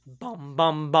Bum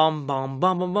bum bum bum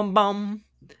bum bum bum bum.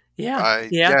 Yeah.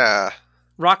 Yeah.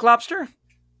 Rock Lobster?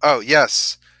 Oh,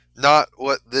 yes. Not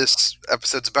what this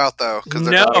episode's about, though, because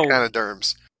they're not No.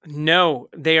 echinoderms. No,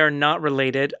 they are not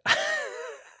related.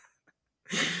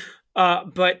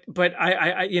 But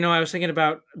I I was thinking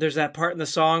about there's that part in the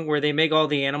song where they make all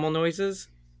the animal noises,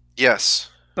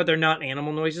 Yes. but they're not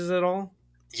animal noises at all.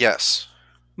 Yes.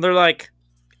 They're like,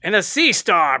 and a sea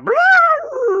star.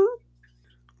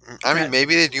 I mean,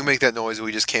 maybe they do make that noise,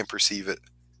 we just can't perceive it.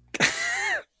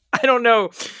 I don't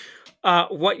know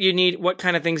what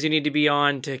kind of things you need to be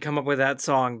on to come up with that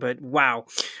song, but wow.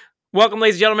 Welcome,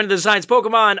 ladies and gentlemen, to the Science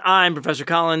Pokemon. I'm Professor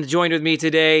Collins. Joined with me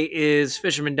today is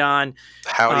Fisherman Don.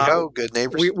 Howdy ho, good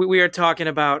neighbors. We are talking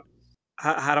about,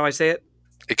 how do I say it?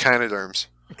 Echinoderms.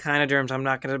 Echinoderms. I'm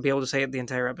not going to be able to say it the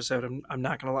entire episode. I'm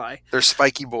not going to lie. They're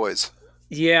spiky boys.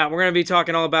 Yeah, we're going to be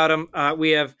talking all about them. We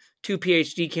have 2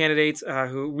 PhD candidates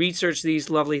who research these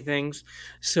lovely things.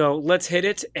 So let's hit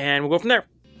it, and we'll go from there.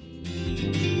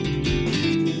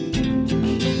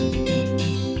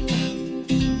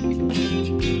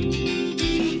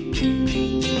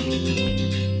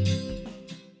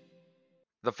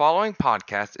 The following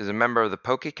podcast is a member of the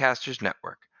Pokecasters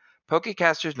Network.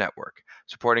 Pokecasters Network,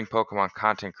 supporting Pokemon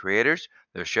content creators,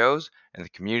 their shows, and the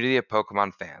community of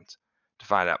Pokemon fans. To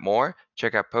find out more,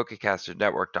 check out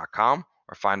PokecastersNetwork.com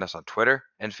or find us on Twitter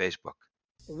and Facebook.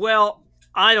 Well,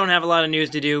 I don't have a lot of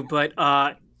news to do, but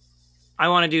I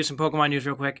want to do some Pokemon news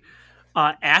real quick.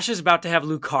 Ash is about to have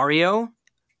Lucario,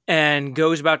 and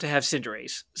Go's about to have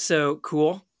Cinderace. So,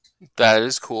 cool. That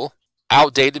is cool.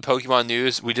 Outdated Pokemon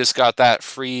news. We just got that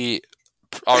free,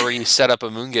 already set up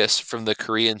Amoonguss from the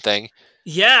Korean thing.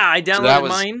 Yeah, I downloaded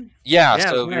mine. Yeah, Yeah,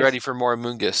 so nice. be ready for more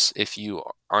Amoonguss if you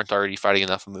aren't already fighting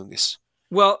enough Amoonguss.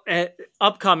 Well,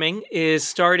 upcoming is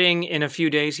starting in a few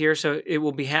days here, so it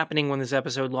will be happening when this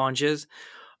episode launches.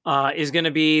 Is going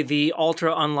to be the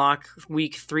Ultra Unlock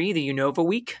Week 3, the Unova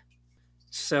Week.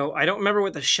 So I don't remember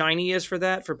what the shiny is for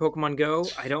that, for Pokemon Go.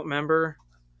 I don't remember.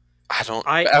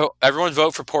 Everyone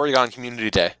vote for Porygon Community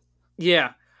Day.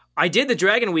 Yeah. I did the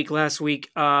Dragon Week last week.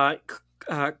 Chloe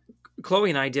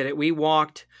and I did it. We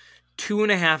walked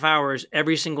 2.5 hours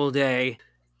every single day,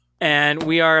 and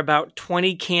we are about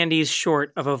 20 candies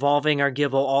short of evolving our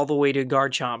Gible all the way to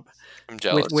Garchomp. I'm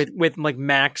jealous. With like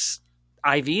max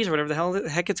IVs or whatever the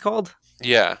heck it's called.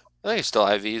 Yeah, I think it's still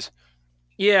IVs.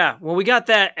 Yeah, well, we got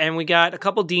that, and we got a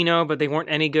couple Dino, but they weren't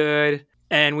any good.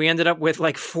 And we ended up with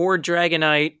like 4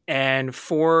 Dragonite and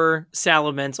 4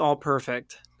 Salamence, all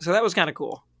perfect. So that was kind of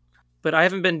cool. But I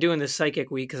haven't been doing this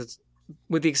Psychic Week because,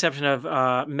 with the exception of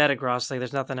Metagross, like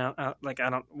there's nothing out. Like I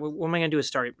don't. What am I gonna do with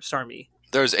Starmie?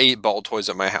 There's 8 ball toys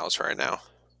at my house right now.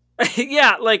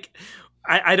 Yeah, like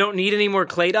I don't need any more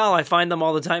Claydol. I find them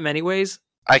all the time, anyways.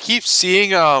 I keep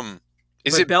seeing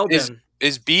is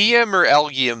BM or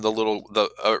Elgium the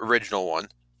original one?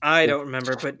 I don't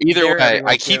remember, but either way,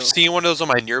 I keep seeing one of those on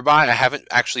my nearby. I haven't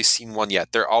actually seen one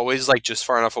yet. They're always like just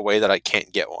far enough away that I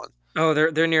can't get one. Oh,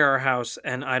 they're near our house,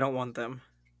 and I don't want them.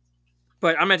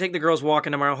 But I'm gonna take the girls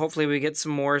walking tomorrow. Hopefully, we get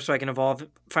some more so I can evolve.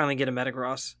 Finally, get a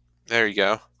Metagross. There you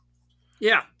go.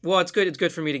 Yeah, well, it's good. It's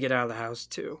good for me to get out of the house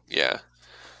too. Yeah.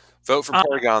 Vote for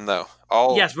Porygon though.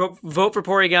 Yes, vote for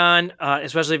Porygon.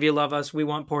 Especially if you love us, we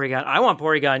want Porygon. I want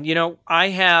Porygon. You know, I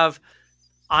have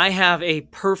a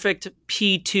perfect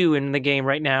P2 in the game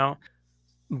right now,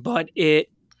 but it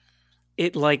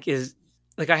like is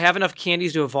like I have enough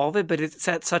candies to evolve it, but it's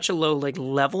at such a low like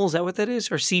level. Is that what that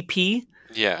is? Or CP?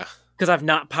 Yeah. Because I've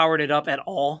not powered it up at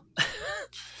all.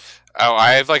 Oh,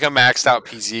 I have like a maxed out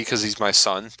PZ because he's my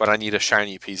son, but I need a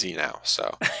shiny PZ now.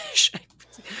 So.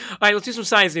 All right, let's do some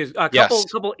science news.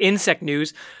 Couple insect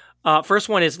news. First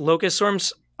one is locust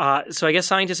swarms. So I guess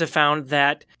scientists have found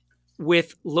that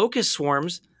with locust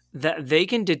swarms that they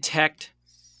can detect,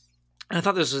 and I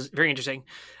thought this was very interesting,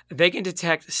 they can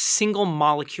detect single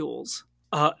molecules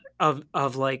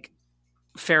of like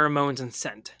pheromones and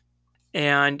scent.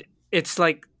 And it's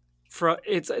like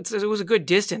it was a good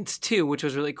distance too, which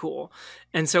was really cool.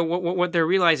 And so what they're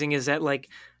realizing is that like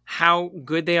how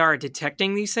good they are at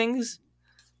detecting these things.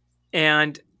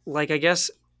 And like I guess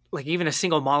like even a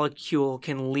single molecule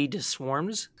can lead to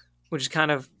swarms, which is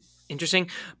kind of interesting.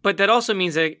 But that also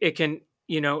means that it can,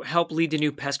 help lead to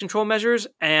new pest control measures.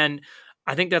 And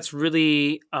I think that's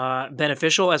really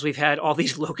beneficial as we've had all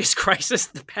these locust crises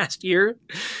the past year.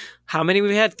 How many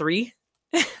we've had? 3?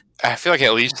 I feel like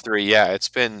at least 3. Yeah, it's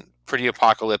been pretty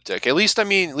apocalyptic. At least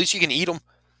you can eat them.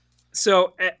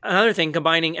 So another thing,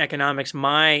 combining economics,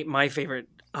 my favorite.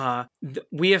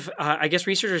 We have, I guess,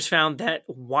 researchers found that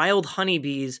wild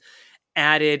honeybees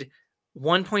added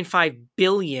 1.5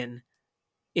 billion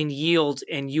in yield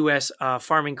in U.S.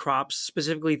 Farming crops,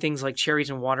 specifically things like cherries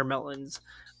and watermelons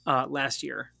last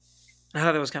year. I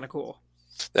thought that was kind of cool.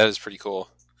 That is pretty cool.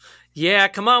 Yeah,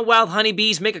 come on, wild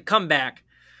honeybees, make a comeback.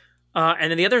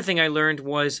 And then the other thing I learned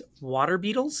was water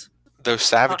beetles. Those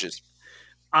savages.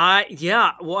 I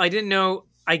didn't know.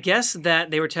 I guess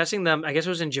that they were testing them. I guess it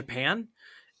was in Japan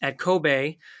at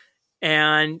Kobe,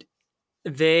 and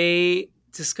they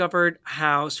discovered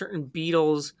how certain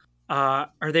beetles,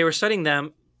 or they were studying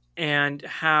them, and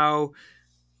how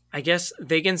I guess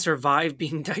they can survive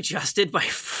being digested by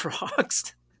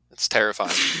frogs. It's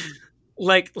terrifying.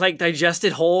 like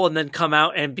digested whole and then come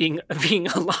out and being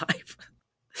alive.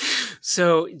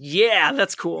 So yeah,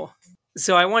 that's cool.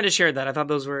 So I wanted to share that. I thought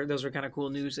those were kind of cool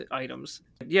news items.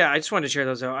 Yeah, I just wanted to share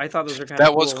those out. I thought those were kind of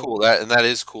cool. That was cool. That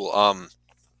is cool.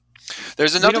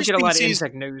 There's another we don't get a lot of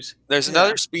insect news. There's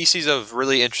another species of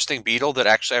really interesting beetle that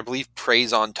actually I believe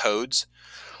preys on toads.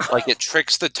 Like it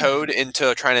tricks the toad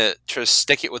into trying to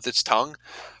stick it with its tongue,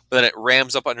 but then it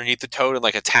rams up underneath the toad and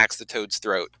like attacks the toad's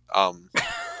throat.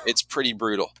 It's pretty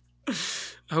brutal.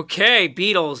 Okay,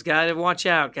 beetles, gotta watch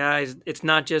out, guys. It's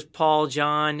not just Paul,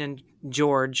 John, and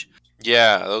George.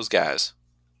 Yeah, those guys.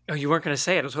 Oh, you weren't going to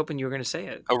say it. I was hoping you were going to say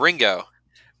it. Oh, Ringo.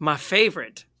 My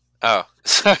favorite. Oh.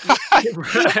 Ringo,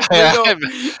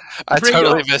 I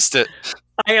totally missed it.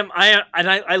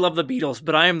 I love the Beatles,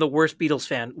 but I am the worst Beatles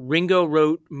fan. Ringo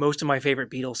wrote most of my favorite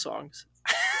Beatles songs.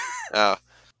 Oh.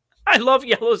 I love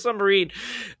Yellow Submarine,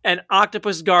 and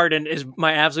Octopus Garden is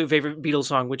my absolute favorite Beatles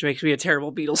song, which makes me a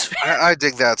terrible Beatles fan. I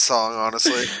dig that song,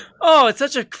 honestly. Oh, it's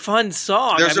such a fun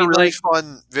song. There's a really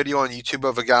fun video on YouTube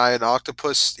of a guy, an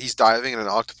octopus, he's diving, and an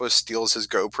octopus steals his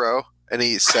GoPro, and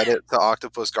he set it to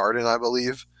Octopus Garden, I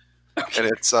believe. Okay.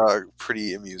 And it's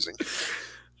pretty amusing.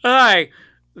 All right.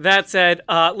 That said,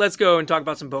 let's go and talk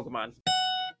about some Pokemon.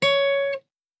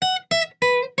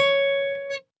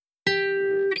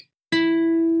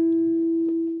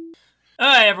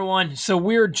 Hi, everyone. So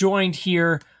we're joined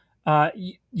here.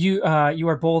 You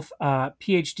are both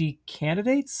PhD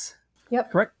candidates?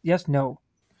 Yep. Correct? Yes? No?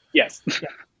 Yes.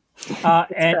 Yeah.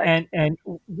 And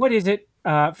what is it?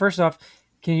 First off,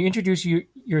 can you introduce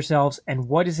yourselves, and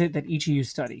what is it that each of you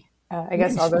study? I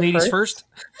guess I'll go Ladies first.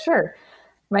 Sure.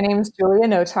 My name is Julia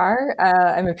Notar.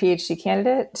 I'm a PhD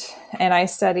candidate, and I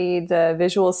study the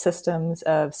visual systems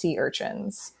of sea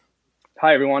urchins.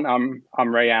 Hi, everyone.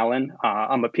 I'm Ray Allen.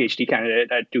 I'm a PhD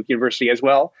candidate at Duke University as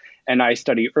well, and I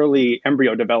study early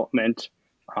embryo development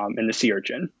in the sea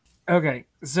urchin. Okay,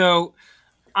 so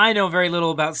I know very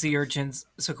little about sea urchins.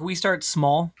 So can we start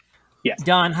small? Yes.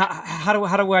 Don, how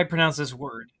do I pronounce this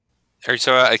word? Are you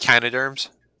talking about echinoderms?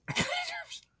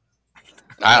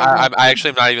 I actually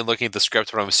am not even looking at the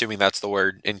script, but I'm assuming that's the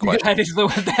word in question. That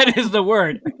is the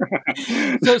word.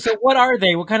 So what are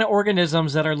they? What kind of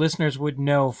organisms that our listeners would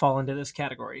know fall into this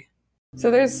category? So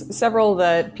there's several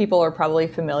that people are probably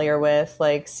familiar with,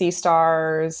 like sea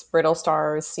stars, brittle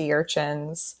stars, sea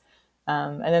urchins.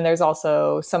 And then there's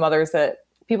also some others that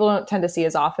people don't tend to see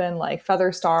as often, like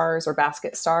feather stars or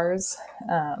basket stars.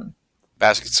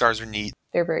 Basket stars are neat.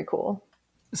 They're very cool.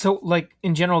 So, like,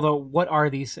 in general, though, what are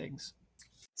these things?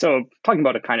 So talking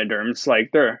about echinoderms,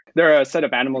 like they're a set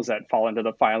of animals that fall into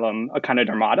the phylum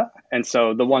Echinodermata. And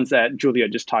so the ones that Julia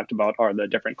just talked about are the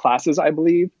different classes, I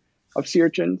believe, of sea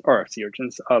urchins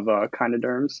of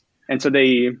echinoderms. And so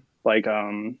they like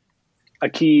a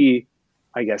key,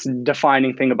 I guess,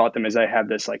 defining thing about them is they have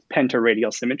this like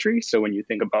pentaradial symmetry. So when you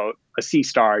think about a sea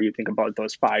star, you think about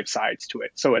those 5 sides to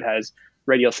it. So it has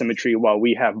radial symmetry while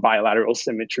we have bilateral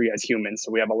symmetry as humans.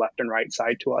 So we have a left and right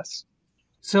side to us.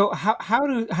 So how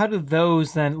do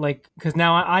those then, like, because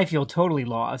now I feel totally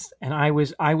lost, and I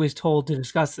was told to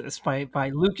discuss this by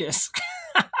Lucas.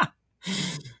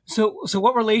 So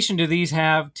what relation do these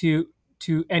have to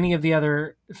any of the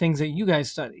other things that you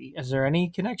guys study? Is there any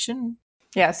connection?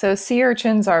 Yeah, so sea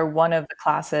urchins are one of the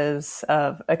classes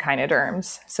of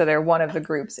echinoderms. So they're one of the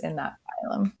groups in that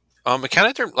phylum.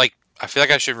 Echinoderm, like, I feel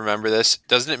like I should remember this.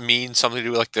 Doesn't it mean something to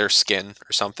do with like their skin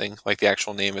or something, like the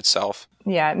actual name itself?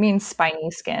 Yeah, it means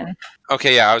spiny skin.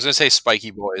 Okay, yeah, I was going to say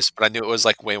spiky boys, but I knew it was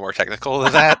like way more technical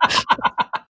than that.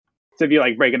 So if you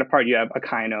like break it apart, you have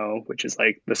echino, which is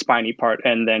like the spiny part,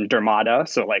 and then dermata,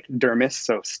 so like dermis,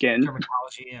 so skin.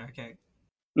 Dermatology, yeah, okay.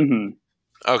 Mm-hmm.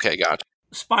 Okay, gotcha.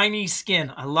 Spiny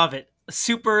skin, I love it.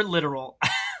 Super literal.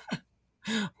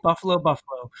 Buffalo.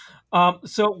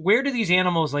 So where do these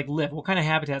animals like live? What kind of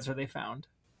habitats are they found?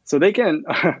 So they can,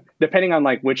 depending on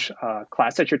like which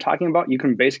class that you're talking about, you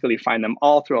can basically find them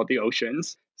all throughout the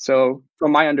oceans. So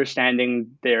from my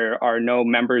understanding, there are no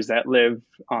members that live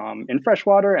in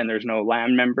freshwater, and there's no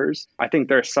land members. I think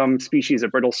there are some species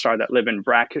of brittle star that live in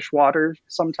brackish water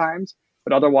sometimes,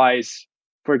 but otherwise,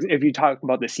 if you talk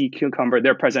about the sea cucumber,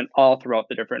 they're present all throughout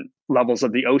the different levels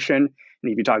of the ocean.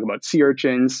 And if you talk about sea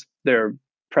urchins, they're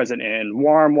present in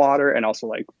warm water and also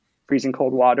like freezing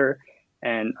cold water.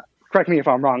 And correct me if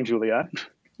I'm wrong, Julia.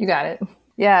 You got it.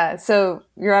 Yeah, so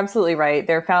you're absolutely right.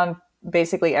 They're found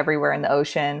basically everywhere in the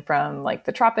ocean, from like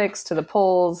the tropics to the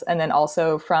poles, and then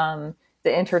also from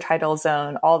the intertidal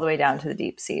zone all the way down to the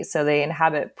deep sea. So they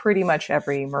inhabit pretty much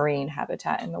every marine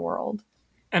habitat in the world.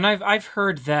 And I've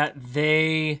heard that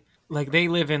they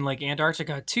live in like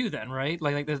Antarctica too. Then, right?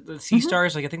 Like the sea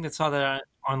stars. Like I think they saw that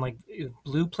on like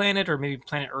Blue Planet or maybe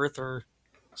Planet Earth or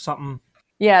something.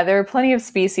 Yeah, there are plenty of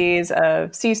species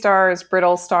of sea stars,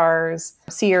 brittle stars,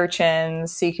 sea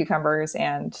urchins, sea cucumbers,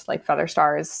 and like feather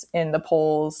stars in the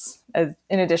poles, in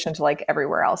addition to like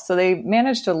everywhere else. So they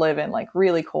manage to live in like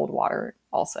really cold water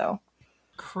also.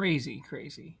 Crazy.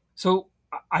 So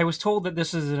I was told that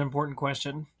this is an important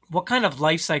question. What kind of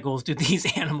life cycles do these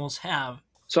animals have?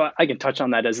 So I can touch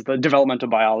on that as the developmental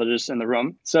biologist in the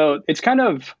room. So it's kind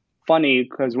of funny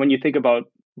because when you think about,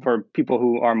 for people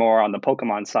who are more on the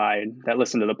Pokemon side that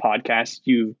listen to the podcast,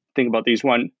 you think about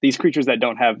these creatures that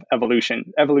don't have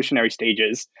evolutionary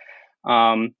stages.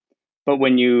 But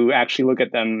when you actually look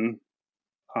at them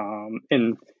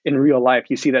in real life,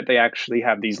 you see that they actually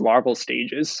have these larval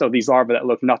stages. So these larvae that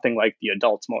look nothing like the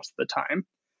adults most of the time.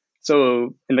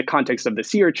 So in the context of the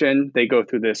sea urchin, they go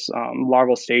through this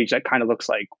larval stage that kind of looks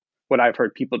like what I've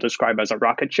heard people describe as a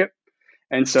rocket ship.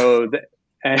 And so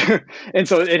and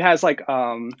so it has like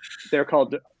they're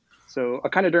called, so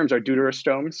echinoderms are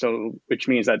deuterostomes, so which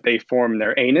means that they form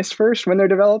their anus first when they're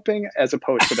developing, as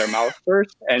opposed to their mouth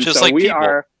first. And just so like we people.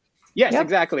 are, yes, Yep.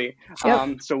 exactly.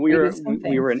 Yep. So we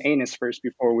were an anus first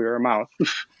before we were a mouth.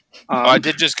 I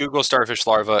did just Google starfish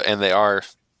larvae, and they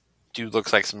do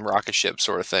look like some rocket ship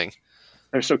sort of thing.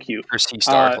 They're so cute. Or sea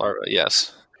star larvae,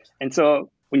 yes. And so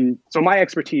my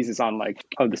expertise is on like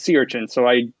the sea urchin. So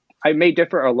I may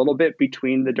differ a little bit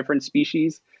between the different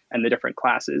species and the different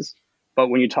classes. But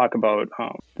when you talk about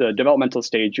the developmental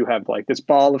stage, you have like this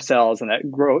ball of cells, and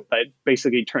that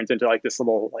basically turns into like this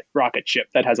little like rocket ship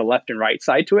that has a left and right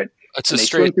side to it. It's and a they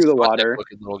straight swim through the water.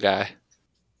 looking little guy.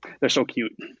 They're so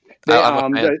cute.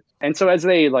 I'm a fan. And so as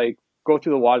they like go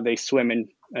through the water, they swim in,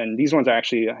 and these ones are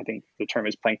actually, I think the term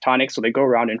is planktonic. So they go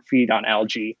around and feed on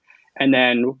algae, and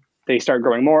then they start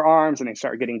growing more arms, and they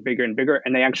start getting bigger and bigger,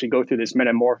 and they actually go through this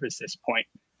metamorphosis point.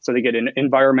 So they get an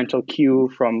environmental cue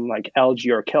from like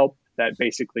algae or kelp that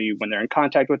basically, when they're in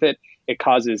contact with it, it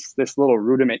causes this little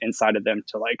rudiment inside of them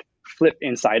to like flip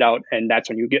inside out. And that's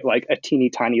when you get like a teeny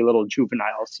tiny little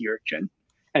juvenile sea urchin.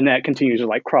 And that continues to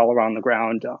like crawl around the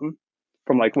ground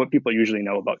from like what people usually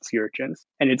know about sea urchins.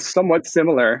 And it's somewhat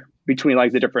similar between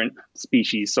like the different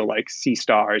species. So like sea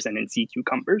stars and in sea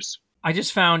cucumbers. I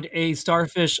just found a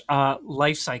starfish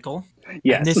life cycle.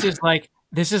 Yes. And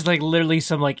this is like literally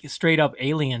some like straight up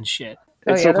alien shit.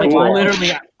 It's yeah, so Like cool.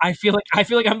 literally, I feel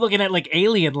like I'm looking at like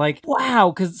Alien. Like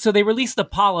wow, because so they release the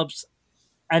polyps,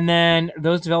 and then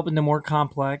those develop into more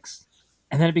complex,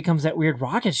 and then it becomes that weird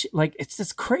rocket shit. Like it's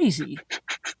just crazy.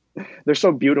 They're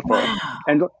so beautiful. Wow.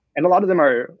 And a lot of them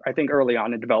are, I think, early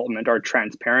on in development are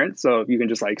transparent. So you can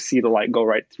just like see the light go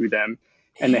right through them.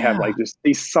 And they have like just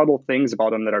these subtle things about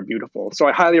them that are beautiful. So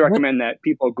I highly recommend that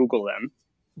people Google them.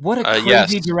 What a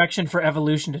crazy direction for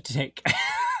evolution to take.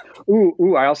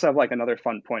 Ooh! I also have like another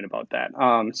fun point about that.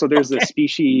 So there's this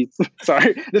species.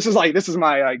 Sorry, this is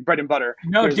my like bread and butter.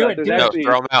 No, do it. No,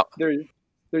 throw them out.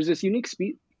 There's this unique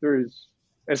species.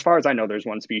 As far as I know, there's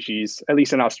one species, at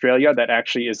least in Australia, that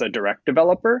actually is a direct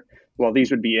developer. Well,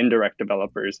 these would be indirect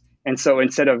developers. And so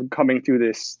instead of coming through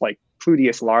this like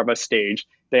Pluteus larva stage,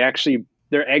 their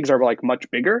eggs are like much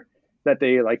bigger that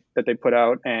they put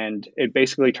out, and it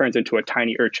basically turns into a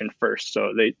tiny urchin first.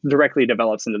 So they directly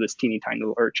develops into this teeny tiny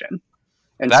little urchin.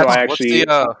 And so I actually,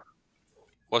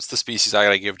 what's the species I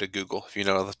gotta give to Google if you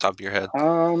know off the top of your head?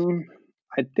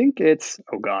 I think it's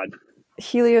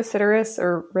Heliosideris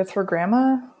or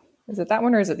Erythrogramma. Is it that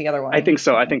one or is it the other one? I think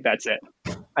so. I think that's it.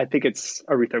 I think it's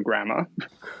Erythrogramma.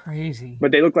 Crazy.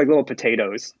 But they look like little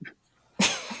potatoes.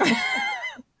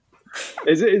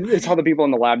 It's how the people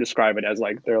in the lab describe it, as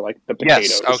like they're like the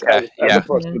potatoes. Yes, okay. As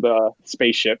opposed to the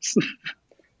spaceships.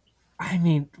 I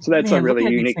mean, so that's a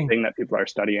really unique thing that people are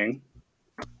studying.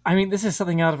 I mean, this is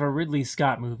something out of a Ridley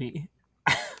Scott movie.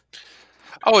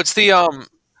 Oh, it's the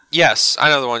yes, I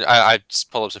know the one. I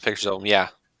just pulled up some pictures of them. Yeah.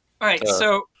 All right,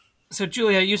 so So,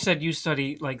 Julia, you said you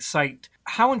study like sight.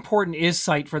 How important is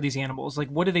sight for these animals? Like,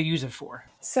 what do they use it for?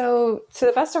 So, to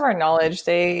the best of our knowledge,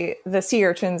 the sea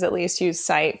urchins at least use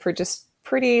sight for just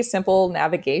pretty simple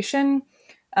navigation.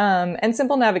 And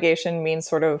simple navigation means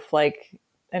sort of like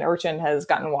an urchin has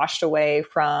gotten washed away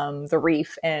from the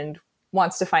reef and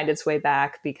wants to find its way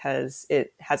back because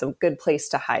it has a good place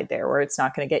to hide there where it's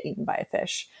not going to get eaten by a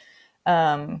fish.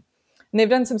 And they've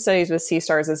done some studies with sea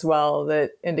stars as well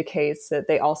that indicates that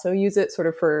they also use it sort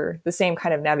of for the same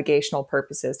kind of navigational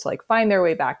purposes to like find their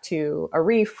way back to a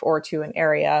reef or to an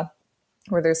area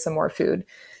where there's some more food.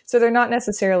 So they're not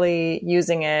necessarily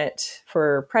using it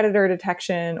for predator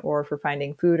detection or for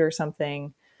finding food or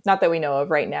something. Not that we know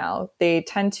of right now. They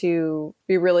tend to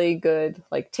be really good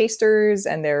like tasters,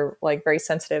 and they're like very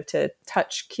sensitive to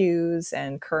touch cues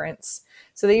and currents.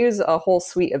 So they use a whole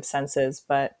suite of senses,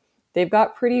 but they've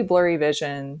got pretty blurry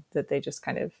vision that they just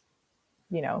kind of,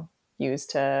 use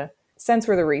to sense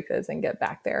where the reef is and get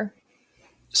back there.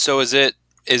 So is it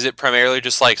primarily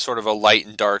just like sort of a light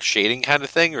and dark shading kind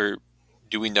of thing, or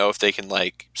do we know if they can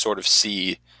like sort of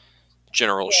see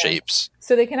general shapes?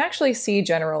 So they can actually see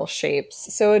general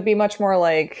shapes. So it'd be much more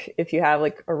like if you have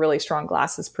like a really strong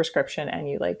glasses prescription and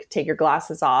you like take your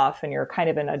glasses off and you're kind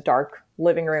of in a dark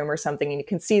living room or something and you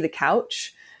can see the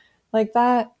couch like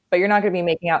that, but you're not going to be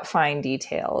making out fine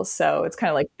details. So it's kind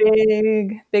of like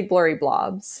big blurry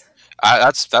blobs.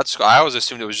 I always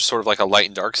assumed it was just sort of like a light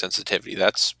and dark sensitivity.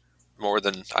 That's more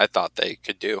than I thought they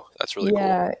could do. That's really cool.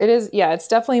 Yeah, it is. Yeah, it's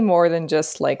definitely more than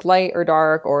just like light or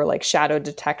dark or like shadow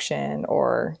detection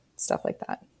or stuff like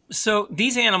that. So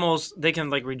these animals, they can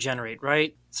like regenerate,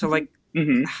 right? So like,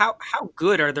 how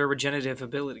good are their regenerative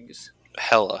abilities?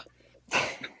 Hella.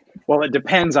 Well, it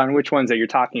depends on which ones that you're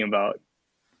talking about.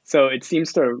 So it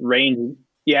seems to range.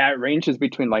 Yeah, it ranges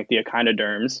between like the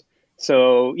echinoderms.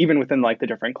 So even within like the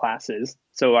different classes.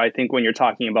 So I think when you're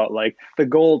talking about like the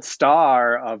gold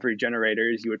star of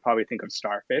regenerators, you would probably think of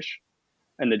starfish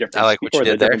and the different, I like what you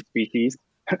did there. Different species.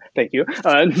 Thank you.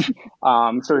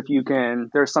 So if you can,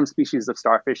 there are some species of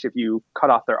starfish, if you cut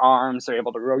off their arms, they're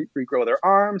able to regrow their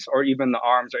arms, or even the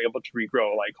arms are able to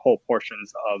regrow like whole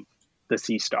portions of the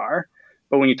sea star.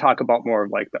 But when you talk about more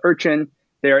of like the urchin,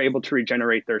 they are able to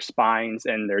regenerate their spines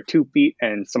and their 2 feet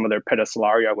and some of their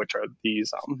pedicelaria, which are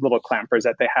these little clampers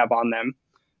that they have on them.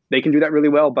 They can do that really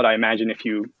well, but I imagine if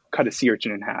you cut a sea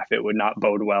urchin in half, it would not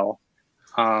bode well.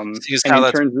 How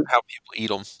people eat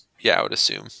them. Yeah, I would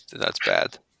assume that's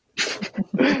bad.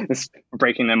 It's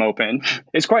breaking them open.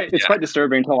 It's quite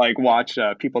disturbing to like watch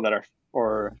people that are,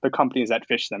 or the companies that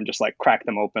fish them, just like crack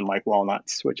them open like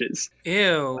walnuts, which is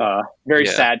very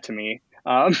sad to me.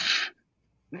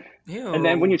 Ew. And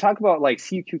then when you talk about like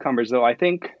sea cucumbers, though, I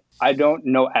think I don't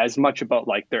know as much about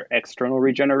like their external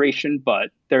regeneration, but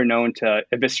they're known to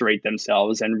eviscerate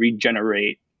themselves and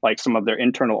regenerate like some of their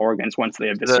internal organs once they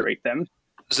eviscerate them.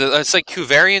 So it's like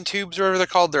Cuvarian tubes, or whatever they're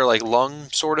called. They're like lung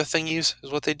sort of thingies,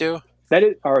 is what they do. They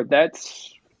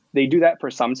do that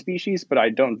for some species, but I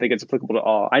don't think it's applicable to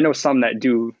all. I know some that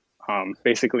do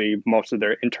basically most of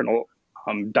their internal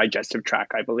digestive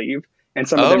tract, I believe. And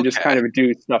some of them just kind of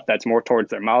do stuff that's more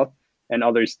towards their mouth, and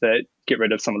others that get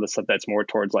rid of some of the stuff that's more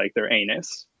towards like their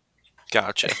anus.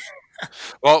 Gotcha.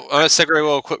 Well, I'm going to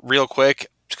segue real quick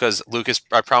because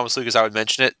I promised Lucas I would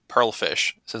mention it.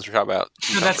 Pearlfish, since we're talking about.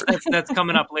 No, that's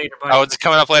coming up later. But oh, it's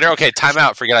coming up later? Okay, time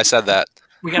out. Forget I said that.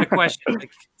 We got a question.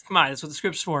 Come on, that's what the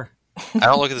script's for. I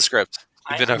don't look at the script.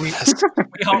 We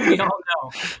all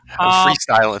know. I'm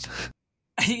freestyling.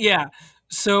 Yeah.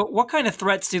 So what kind of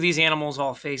threats do these animals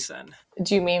all face then?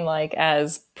 Do you mean like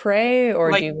as prey, or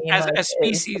like, do you mean as like a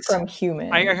species from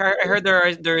humans? I heard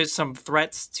there is some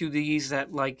threats to these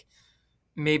that like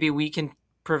maybe we can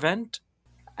prevent.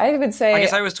 I would say, I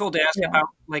guess I was told to ask about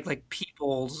like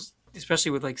peoples,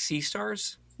 especially with like sea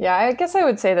stars. Yeah, I guess I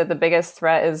would say that the biggest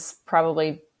threat is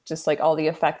probably just like all the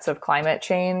effects of climate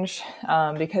change,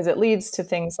 because it leads to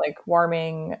things like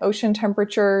warming ocean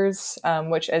temperatures,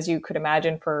 which, as you could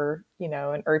imagine, for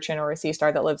an urchin or a sea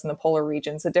star that lives in the polar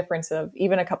regions, a difference of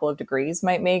even a couple of degrees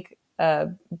might make a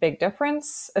big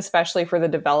difference, especially for the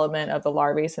development of the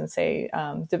larvae, since they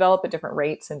develop at different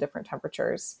rates and different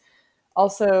temperatures.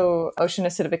 Also, ocean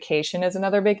acidification is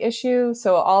another big issue.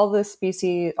 So all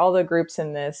the groups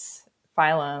in this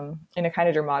phylum in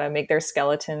Echinodermata make their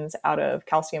skeletons out of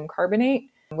calcium carbonate,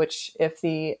 which, if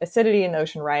the acidity in the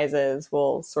ocean rises,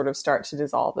 will sort of start to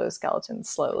dissolve those skeletons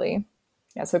slowly.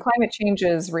 Yeah, so climate change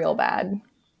is real bad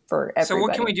for everybody. So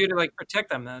what can we do to like protect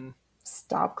them then?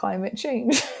 Stop climate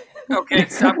change. Okay,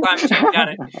 stop climate change. Got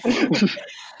it.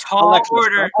 Tall Alexa,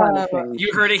 order. stop climate change.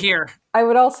 You heard it here. I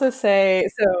would also say,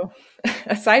 so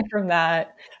aside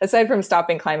from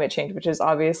stopping climate change, which is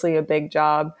obviously a big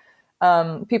job,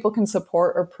 people can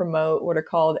support or promote what are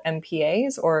called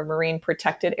MPAs, or marine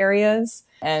protected areas.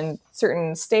 And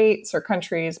certain states or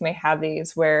countries may have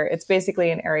these, where it's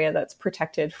basically an area that's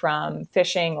protected from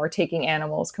fishing or taking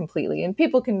animals completely. And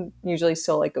people can usually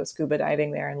still like go scuba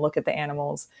diving there and look at the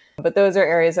animals. But those are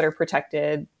areas that are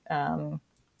protected,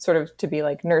 sort of to be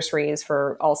like nurseries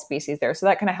for all species there. So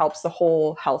that kind of helps the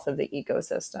whole health of the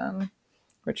ecosystem,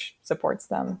 which supports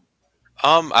them.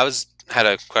 Had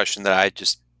a question that I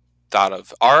just thought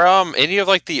of. Are any of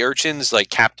like the urchins like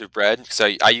captive bred? Because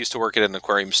I used to work at an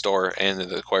aquarium store and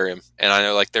an aquarium, and I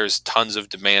know like there's tons of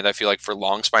demand. I feel like for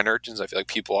long spine urchins, I feel like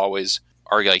people always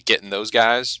are like getting those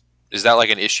guys. Is that like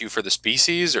an issue for the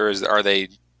species, or are they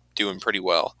doing pretty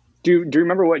well? Do you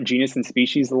remember what genus and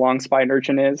species the long spine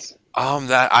urchin is?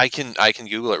 That I can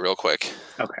Google it real quick.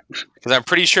 Okay. Because I'm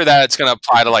pretty sure that it's going to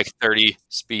apply to like 30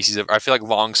 species of. I feel like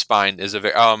long spine is a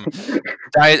very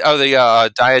Diadema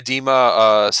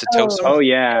setosum. Oh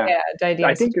yeah. Yeah, Diadema.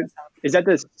 I think is that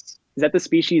the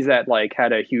species that like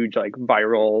had a huge like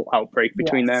viral outbreak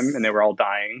between them and they were all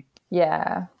dying?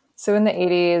 Yeah. So in the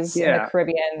 80s in Yeah. the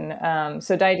Caribbean,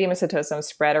 so Diadema setosum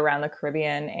spread around the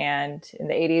Caribbean, and in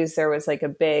the 80s there was like a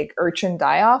big urchin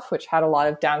die-off, which had a lot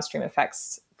of downstream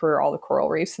effects for all the coral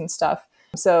reefs and stuff.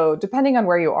 So depending on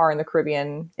where you are in the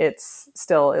Caribbean, it's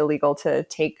still illegal to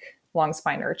take long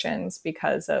spine urchins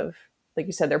because of, like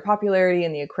you said, their popularity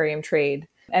in the aquarium trade,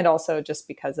 and also just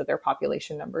because of their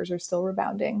population numbers are still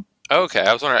rebounding. Okay,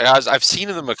 I was wondering. I've seen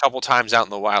them a couple times out in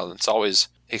the wild, and it's always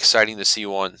exciting to see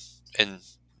one and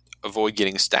avoid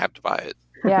getting stabbed by it.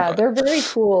 Yeah, they're very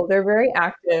cool. They're very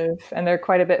active, and they're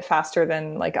quite a bit faster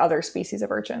than like other species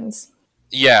of urchins.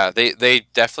 Yeah, they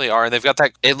definitely are, and they've got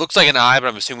that. It looks like an eye, but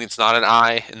I'm assuming it's not an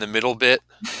eye in the middle bit.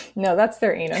 No, that's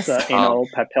their anus. The anal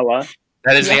papilla.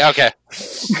 That is the okay.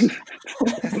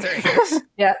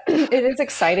 Yeah, it is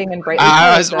exciting and brightly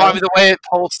I colored, mean, the way it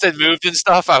pulsed and moved and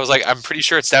stuff, I was like, I'm pretty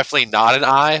sure it's definitely not an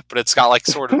eye, but it's got like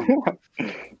sort of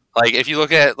like if you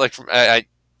look at it like from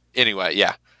anyway,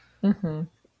 yeah. Mm-hmm.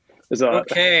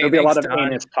 There'll be a lot of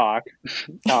anus talk.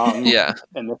 Yeah.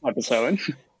 In this episode.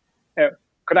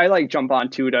 Could I like jump on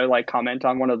to like comment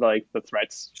on one of the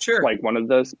threats? Sure. Like one of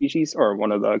the species or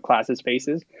one of the classes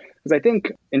faces? Because I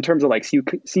think in terms of like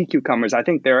sea cucumbers, I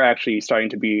think they're actually starting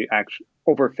to be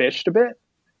overfished a bit.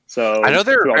 So I know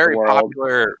they're a very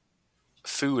popular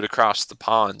food across the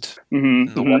pond.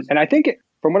 Mm-hmm, mm-hmm. And I think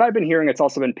from what I've been hearing, it's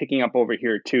also been picking up over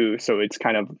here too. So it's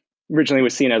kind of originally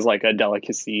was seen as like a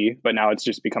delicacy, but now it's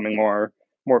just becoming more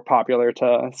popular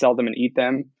to sell them and eat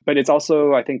them. But it's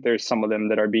also, I think there's some of them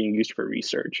that are being used for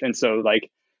research. And so like,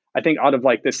 I think out of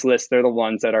like this list, they're the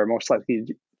ones that are most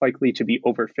likely to be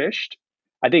overfished.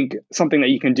 I think something that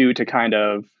you can do to kind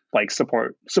of like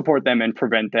support them and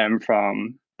prevent them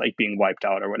from like being wiped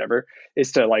out or whatever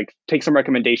is to like take some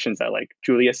recommendations that like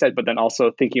Julia said, but then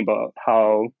also thinking about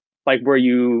how like where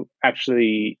you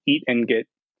actually eat and get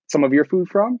some of your food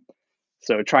from.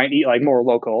 So try and eat like more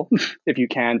local if you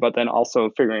can, but then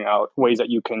also figuring out ways that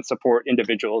you can support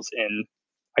individuals in,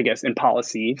 I guess, in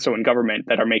policy. So in government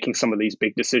that are making some of these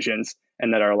big decisions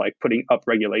and that are like putting up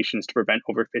regulations to prevent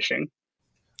overfishing.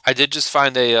 I did just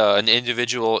find an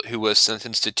individual who was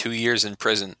sentenced to 2 years in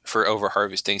prison for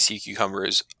overharvesting sea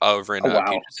cucumbers over in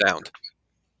Puget Sound.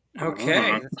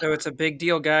 Okay, so it's a big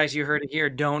deal, guys. You heard it here.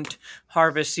 Don't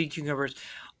harvest sea cucumbers.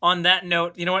 On that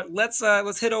note, you know what? Let's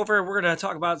hit over. We're gonna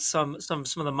talk about some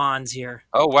of the Mons here.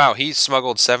 Oh wow, he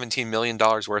smuggled $17 million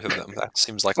worth of them. That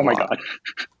seems like a lot.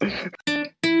 God.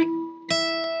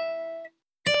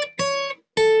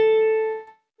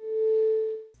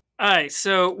 All right,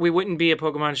 so we wouldn't be a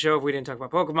Pokemon show if we didn't talk about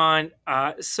Pokemon.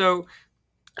 So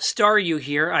Staryu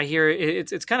here, I hear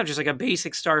it's kind of just like a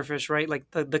basic starfish, right? Like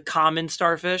the common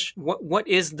starfish. What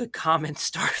is the common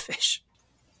starfish?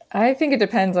 I think it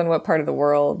depends on what part of the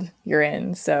world you're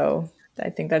in. So I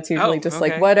think that's usually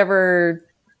like whatever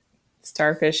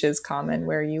starfish is common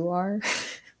where you are.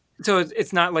 So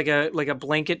it's not like a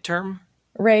blanket term?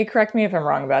 Ray, correct me if I'm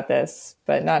wrong about this,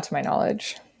 but not to my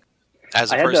knowledge.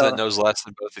 As a person that knows less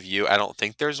than both of you, I don't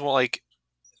think there's like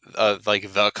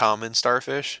the common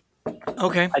starfish.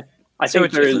 Okay. I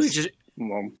think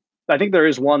there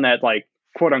is one that like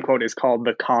quote unquote is called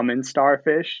the common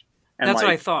starfish. And that's like,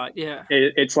 what I thought, yeah.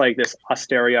 It's like this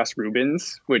Asterias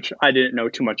rubens, which I didn't know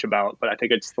too much about, but I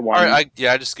think it's the one. I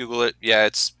just Google it. Yeah,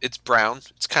 it's brown.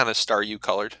 It's kind of Staryu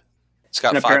colored. It's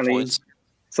got 5 points.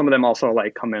 Some of them also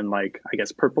like come in like, I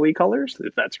guess, purpley colors,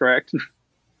 if that's correct.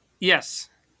 Yes.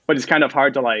 but it's kind of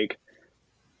hard to like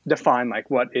define like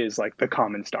what is like the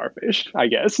common starfish, I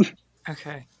guess.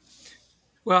 Okay.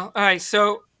 Well, all right.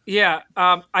 So yeah,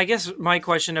 I guess my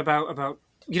question about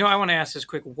I want to ask this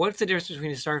quick. What's the difference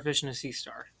between a starfish and a sea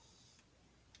star?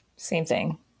 Same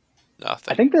thing.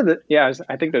 Nothing. I think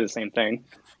they're the same thing.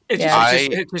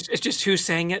 It's just who's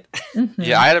saying it. Mm-hmm.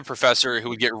 Yeah, I had a professor who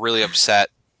would get really upset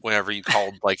whenever you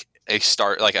called like a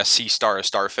sea star a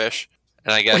starfish,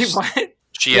 and I guess Wait, what?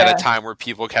 she had a time where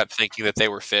people kept thinking that they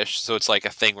were fish. So it's like a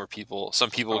thing where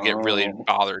some people get really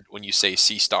bothered when you say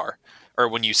sea star or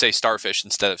when you say starfish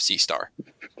instead of sea star.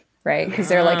 Right, because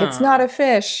they're like, it's not a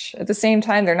fish. At the same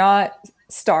time, they're not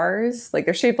stars. Like,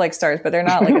 they're shaped like stars, but they're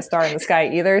not like a star in the sky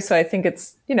either. So I think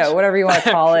it's, whatever you want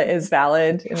to call it is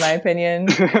valid, in my opinion.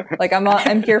 Like,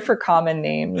 I'm here for common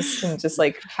names and just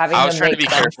like having them. I was trying to be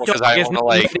careful because I want to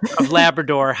like of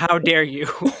Labrador. How dare you?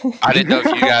 I didn't know if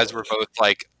you guys were both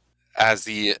like, as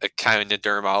the kind of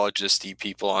dermatologist-y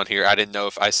people on here, I didn't know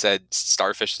if I said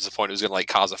starfish at the point it was going to like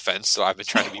cause offense. So I've been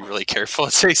trying to be really careful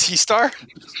and say sea star.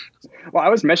 Well, I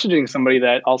was messaging somebody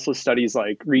that also studies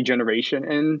like regeneration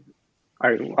in,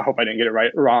 I hope I didn't get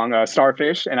it wrong,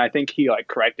 starfish, and I think he like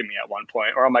corrected me at one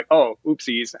point, or I'm like, oh,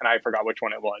 oopsies, and I forgot which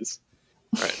one it was.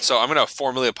 All right, so I'm going to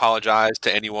formally apologize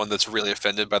to anyone that's really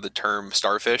offended by the term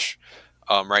starfish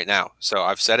right now. So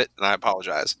I've said it, and I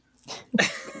apologize.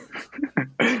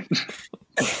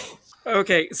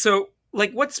 Okay, so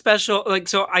like what's special? Like,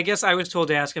 so I guess I was told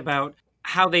to ask about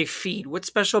how they feed. What's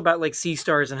special about like sea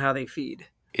stars and how they feed?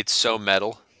 It's so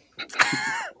metal.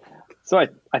 So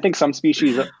I think some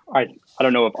species, I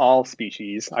don't know if all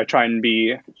species, I try not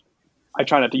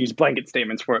to use blanket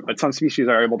statements for it, but some species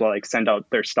are able to like send out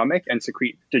their stomach and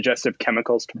secrete digestive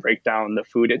chemicals to break down the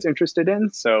food it's interested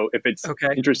in. So if it's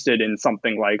interested in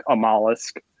something like a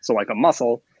mollusk, so like a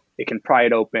mussel, it can pry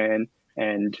it open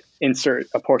and insert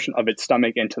a portion of its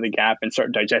stomach into the gap and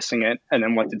start digesting it. And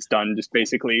then once it's done, just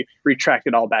basically retract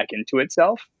it all back into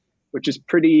itself, which is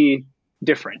pretty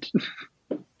different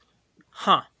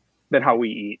than how we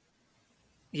eat.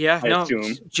 Yeah, I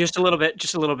assume. Just a little bit.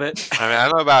 I mean, I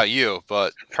don't know about you,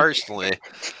 but personally.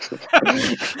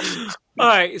 All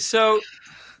right, so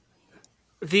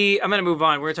I'm going to move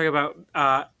on. We're going to talk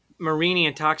about Marini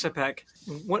and Toxapex.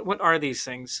 What are these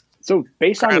things? So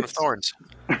based on its thorns.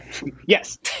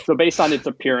 Yes. So based on its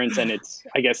appearance and it's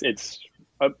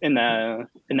in the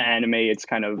anime, it's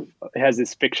kind of, it has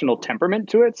this fictional temperament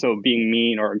to it. So being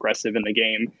mean or aggressive in the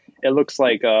game, it looks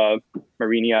like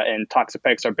Marinia and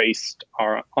Toxapex are based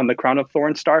on the crown of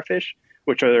thorns starfish,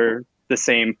 which are the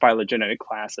same phylogenetic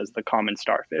class as the common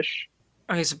starfish.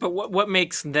 Okay, so but what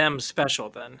makes them special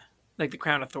then? Like the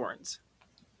crown of thorns?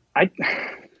 I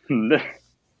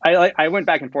went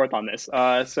back and forth on this.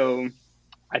 So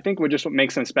I think what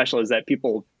makes them special is that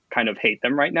people kind of hate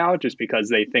them right now just because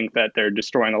they think that they're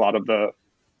destroying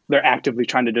they're actively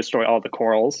trying to destroy all the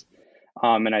corals.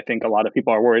 And I think a lot of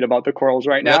people are worried about the corals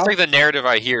right now. That's like the narrative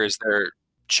I hear is they're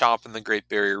chomping the Great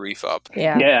Barrier Reef up.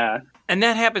 Yeah. And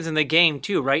that happens in the game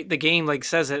too, right? The game like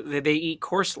says that they eat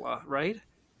Corsola, right?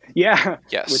 Yeah.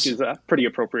 Yes. Which is pretty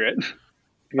appropriate.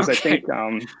 Because I think,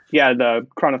 the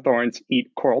crown of thorns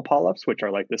eat coral polyps, which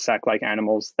are like the sac-like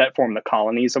animals that form the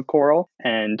colonies of coral.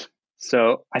 And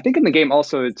so I think in the game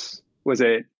also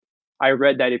I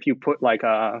read that if you put like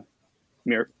how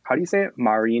do you say it?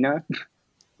 Marini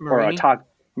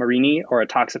or a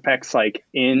Toxapex like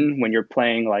in when you're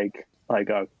playing like a, I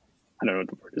don't know what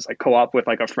the word is, like co-op with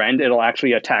like a friend, it'll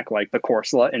actually attack like the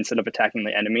Corsola instead of attacking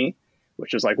the enemy,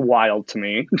 which is like wild to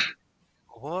me.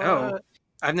 What? Oh,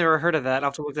 I've never heard of that. I'll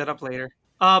have to look that up later.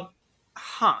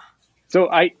 So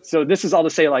this is all to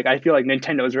say, like, I feel like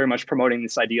Nintendo is very much promoting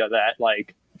this idea that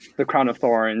like the crown of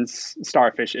thorns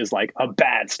starfish is like a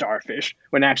bad starfish,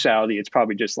 when in actuality it's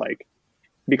probably just like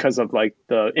because of like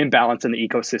the imbalance in the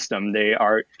ecosystem, they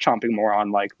are chomping more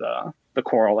on like the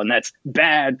coral, and that's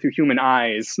bad through human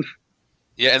eyes.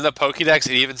 Yeah, in the Pokédex,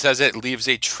 it even says it leaves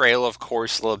a trail of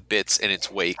Corsola bits in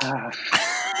its wake.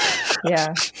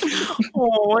 Yeah.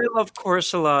 Oh, I love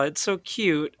Corsola. It's so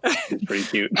cute. It's pretty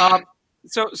cute.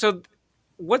 So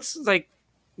what's like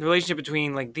the relationship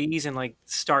between like these and like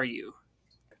Staryu?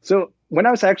 So when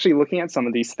I was actually looking at some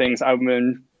of these things,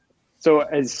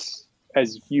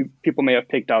 as you people may have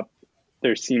picked up,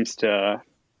 there seems to,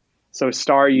 so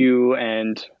Staryu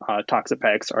and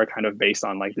Toxapex are kind of based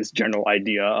on like this general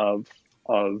idea of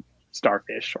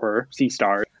starfish or sea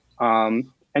stars. And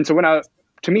so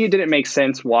to me, it didn't make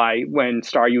sense why when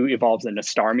Staryu evolves into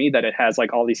Starmie that it has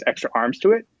like all these extra arms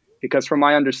to it. Because from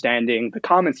my understanding, the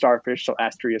common starfish, so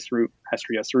Astreus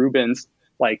rubens,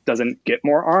 like doesn't get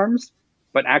more arms.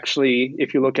 But actually,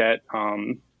 if you look at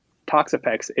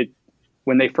Toxapex,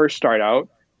 when they first start out,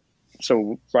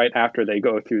 so right after they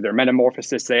go through their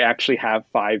metamorphosis, they actually have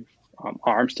 5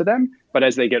 arms to them. But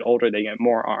as they get older, they get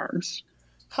more arms.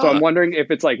 So I'm wondering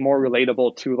if it's like more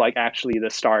relatable to like actually the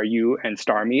Star You and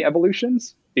Star Me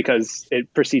evolutions, because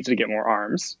it proceeds to get more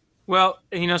arms. Well,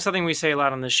 something we say a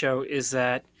lot on this show is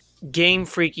that Game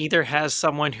Freak either has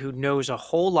someone who knows a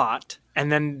whole lot, and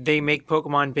then they make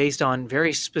Pokemon based on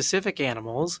very specific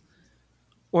animals,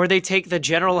 or they take the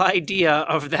general idea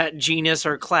of that genus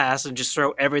or class and just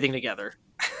throw everything together.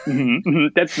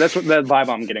 That's what the vibe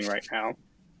I'm getting right now.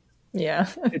 Yeah.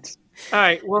 It's all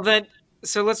right. Well, then,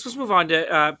 so let's just move on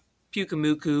to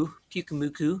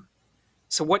Pyukumuku.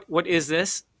 So what is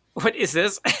this? What is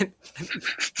this?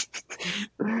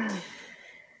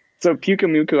 So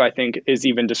Pyukumuku, I think, is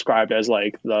even described as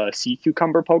like the sea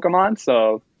cucumber Pokemon.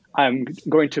 So I'm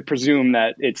going to presume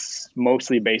that it's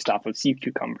mostly based off of sea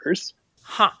cucumbers.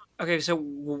 Huh. Okay,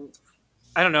 so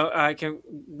I don't know.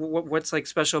 What's like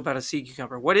special about a sea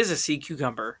cucumber? What is a sea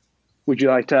cucumber? Would you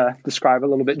like to describe a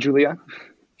little bit, Julia?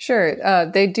 Sure.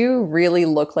 They do really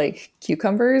look like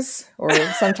cucumbers, or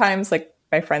sometimes like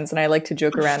my friends and I like to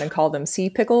joke around and call them sea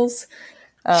pickles.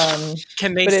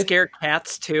 Can they scare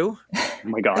cats too? Oh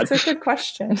my God. That's a good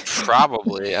question.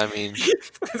 Probably. I mean,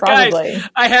 Probably. Guys,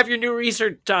 I have your new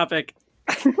research topic.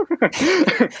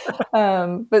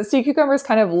 But sea cucumbers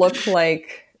kind of look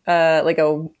like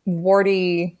a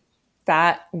warty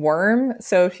fat worm.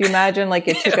 So if you imagine like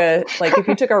if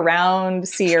you took a round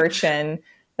sea urchin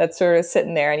that's sort of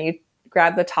sitting there and you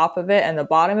grab the top of it and the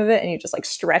bottom of it and you just like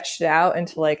stretched it out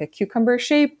into like a cucumber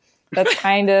shape, that's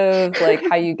kind of like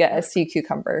how you get a sea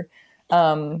cucumber.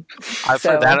 Heard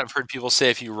that. I've heard people say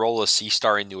if you roll a sea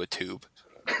star into a tube.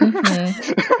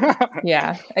 Mm-hmm.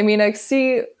 Yeah, I mean, a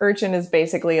sea urchin is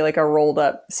basically like a rolled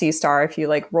up sea star. If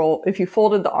you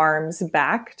folded the arms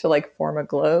back to like form a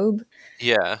globe,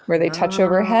 where they touch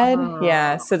overhead,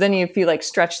 So then if you like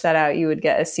stretch that out, you would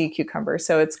get a sea cucumber.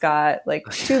 So it's got like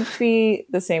tube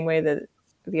feet, the same way that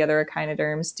the other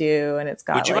echinoderms do, and it's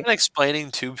got. Would you mind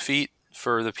explaining tube feet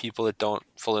for the people that don't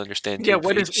fully understand?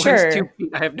 What is tube feet?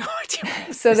 I have no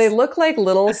idea. So they look like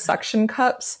little suction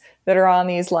cups that are on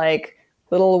these like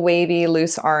little wavy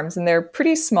loose arms, and they're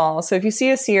pretty small. So if you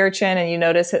see a sea urchin and you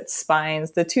notice its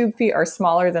spines, the tube feet are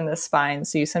smaller than the spines,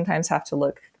 so you sometimes have to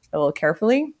look a little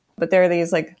carefully. But there are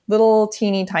these like little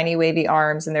teeny tiny wavy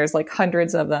arms, and there's like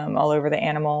hundreds of them all over the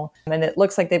animal, and it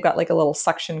looks like they've got like a little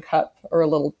suction cup or a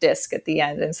little disc at the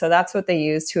end, and so that's what they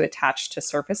use to attach to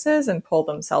surfaces and pull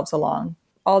themselves along.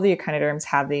 All the echinoderms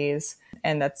have these,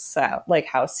 and that's like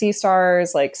how sea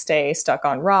stars like stay stuck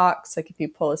on rocks. Like if you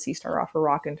pull a sea star off a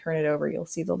rock and turn it over, you'll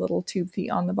see the little tube feet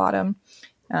on the bottom.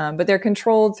 But they're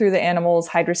controlled through the animal's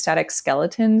hydrostatic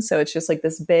skeleton. So it's just like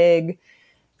this big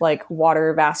like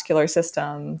water vascular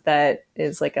system that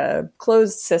is like a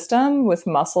closed system with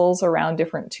muscles around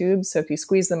different tubes. So if you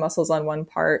squeeze the muscles on one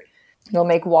part, they'll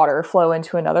make water flow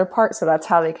into another part. So that's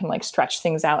how they can like stretch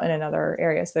things out in another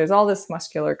area. So there's all this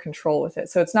muscular control with it.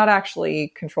 So it's not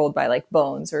actually controlled by like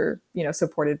bones or,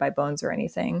 supported by bones or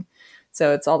anything.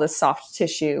 So it's all this soft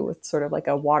tissue with sort of like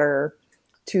a water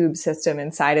tube system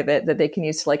inside of it that they can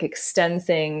use to like extend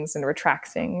things and retract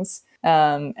things.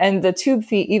 And the tube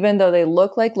feet, even though they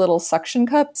look like little suction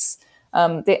cups,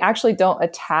 they actually don't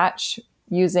attach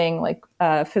using like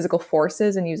physical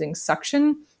forces and using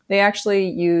suction. They actually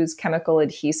use chemical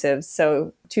adhesives.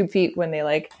 So tube feet, when they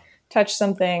like touch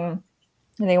something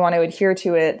and they want to adhere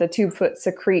to it, the tube foot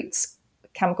secretes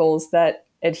chemicals that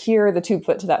adhere the tube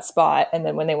foot to that spot. And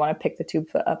then when they want to pick the tube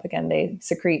foot up again, they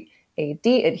secrete a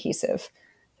de-adhesive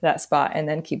to that spot and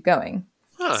then keep going.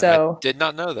 So I did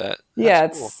not know that.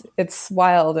 That's cool. It's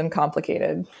wild and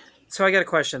complicated. So I got a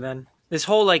question then. This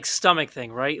whole like stomach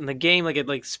thing, right? In the game, like it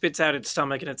like spits out its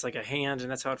stomach and it's like a hand and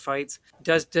that's how it fights.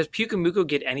 Does Pyukumuku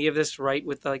get any of this right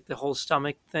with like the whole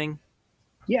stomach thing?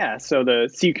 Yeah, so the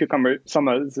sea cucumber, some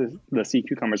of the sea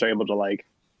cucumbers are able to like,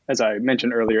 as I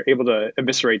mentioned earlier, able to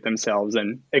eviscerate themselves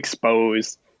and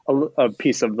expose a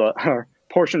piece of the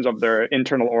portions of their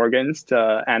internal organs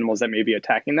to animals that may be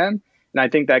attacking them. And I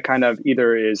think that kind of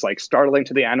either is like startling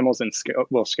to the animals and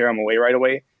will scare them away right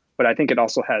away. But I think it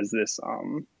also has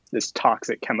this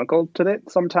toxic chemical to it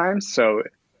sometimes. So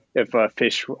if a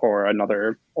fish or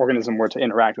another organism were to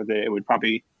interact with it, it would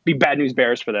probably be bad news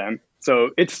bears for them. So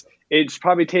it's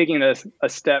probably taking a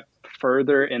step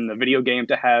further in the video game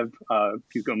to have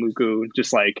Pyukumuku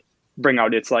just like bring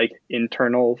out its like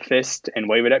internal fist and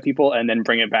wave it at people and then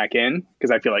bring it back in.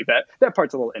 Because I feel like that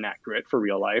part's a little inaccurate for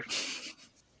real life.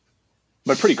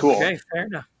 But pretty cool. Okay, fair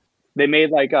enough. They made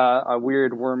like a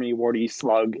weird wormy warty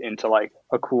slug into like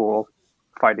a cool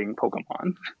fighting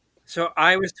Pokemon. So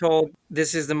I was told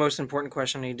this is the most important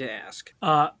question I need to ask.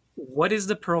 What is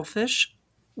the pearlfish?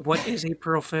 What is a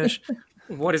pearlfish?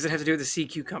 What does it have to do with the sea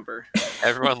cucumber?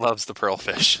 Everyone loves the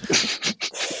pearlfish.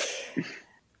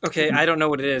 Okay, I don't know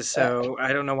what it is, so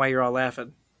I don't know why you're all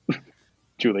laughing.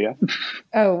 Julia.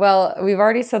 Oh, well, we've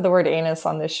already said the word anus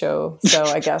on this show, so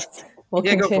I guess we'll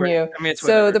Yeah, go for continue. it. I mean, it's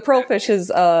So whatever. the pearlfish is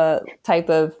a type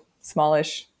of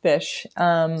smallish fish.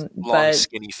 Long, But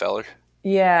skinny feller.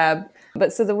 yeah,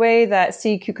 but so the way that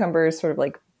sea cucumbers sort of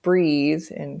like breathe,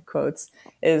 in quotes,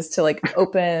 is to like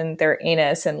open their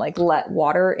anus and like let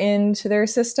water into their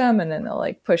system, and then they'll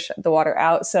like push the water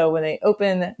out. So when they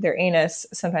open their anus,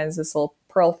 sometimes this little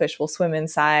pearlfish will swim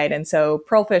inside. And so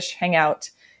pearlfish hang out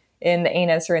in the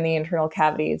anus or in the internal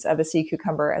cavities of a sea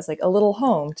cucumber as like a little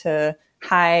home to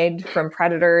hide from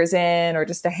predators in, or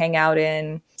just to hang out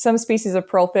in. Some species of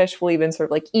pearlfish will even sort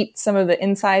of like eat some of the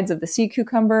insides of the sea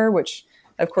cucumber, which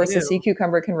of course the sea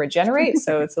cucumber can regenerate.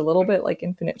 So it's a little bit like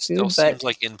infinite food. Still seems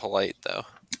like impolite though.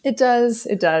 It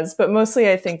does. But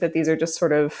mostly I think that these are just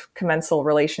sort of commensal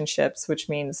relationships, which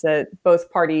means that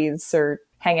both parties are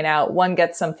hanging out. One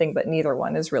gets something, but neither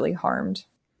one is really harmed.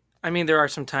 I mean, there are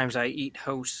some times I eat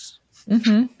hosts.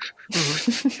 Mm-hmm.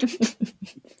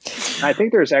 I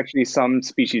think there's actually some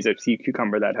species of sea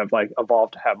cucumber that have like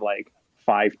evolved to have like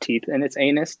 5 teeth in its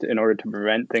anus in order to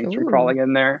prevent things from crawling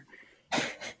in there,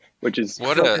 which is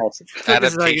what a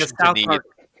adaptation to need.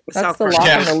 That's the lock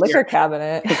on the liquor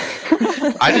cabinet.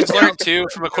 I just learned too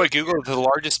from a quick Google that the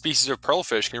largest species of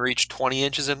pearlfish can reach 20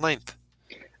 inches in length.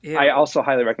 Yeah. I also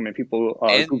highly recommend people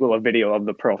Google a video of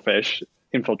the pearlfish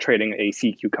infiltrating a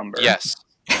sea cucumber. Yes.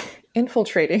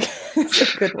 Infiltrating is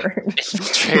a good word. It's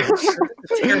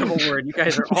a terrible word. You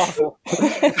guys are awful.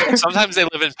 Sometimes they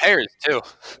live in pairs too.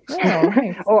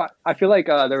 I feel like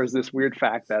there was this weird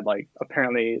fact that like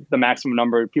apparently the maximum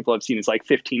number of people have seen is like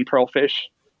 15 pearlfish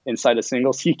inside a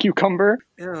single sea cucumber.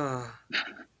 Ugh.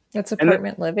 That's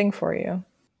apartment living for you.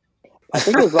 I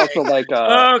think it was also like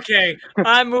okay,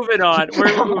 I'm moving on.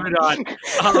 We're moving on.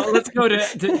 Let's go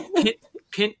to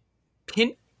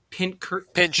Pinch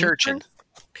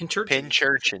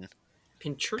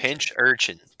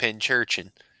urchin.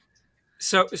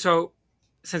 So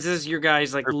since this is your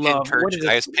guys like or love, what is it?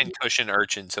 I guess pincushion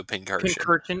urchin, so pincurchin.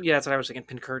 Pincurchin? Yeah, that's what I was thinking.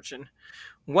 Pincurchin.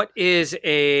 What is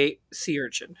a sea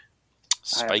urchin?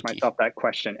 Spiky. I ask myself that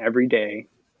question every day.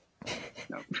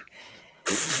 No.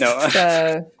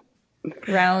 The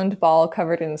round ball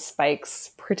covered in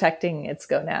spikes protecting its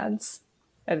gonads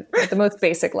at the most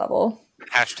basic level.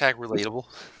 Hashtag relatable.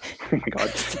 Oh my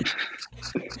god.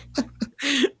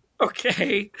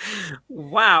 Okay.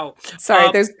 Wow.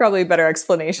 Sorry, there's probably a better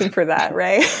explanation for that,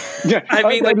 right? Yeah, I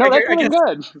mean, that's really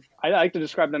good. I like to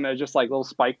describe them as just like little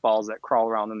spike balls that crawl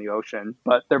around in the ocean,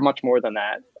 but they're much more than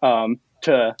that.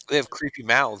 They have creepy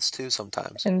mouths too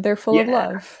sometimes, and they're full of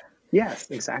love. Yes,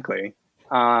 exactly.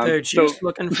 They're just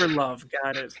looking for love.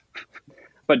 Got it.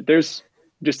 But there's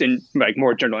just in like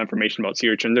more general information about sea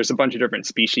urchin, there's a bunch of different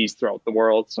species throughout the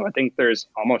world. So I think there's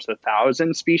almost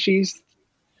 1,000 species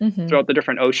throughout the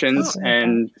different oceans,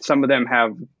 and some of them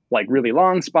have like really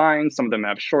long spines, some of them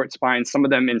have short spines, some of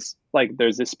them like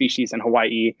there's this species in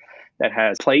Hawaii that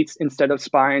has plates instead of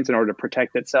spines in order to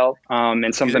protect itself,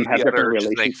 and some of them have different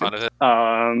relationships. Fun of it?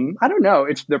 I don't know.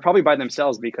 They're probably by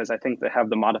themselves because I think they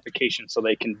have the modification so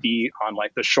they can be on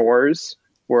like the shores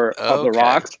of the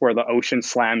rocks where the ocean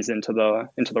slams into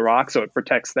the rock, so it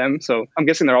protects them. So I'm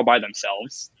guessing they're all by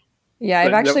themselves. Yeah,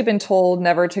 I've actually been told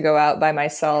never to go out by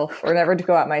myself or never to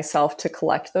go out myself to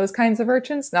collect those kinds of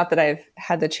urchins. Not that I've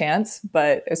had the chance,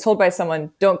 but I was told by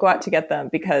someone, don't go out to get them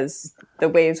because the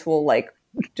waves will like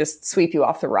just sweep you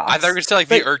off the rocks. I thought you were going to say like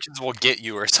the urchins will get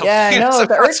you or something. Yeah, no,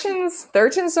 the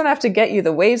urchins don't have to get you.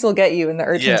 The waves will get you and the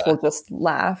urchins will just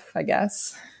laugh, I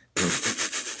guess.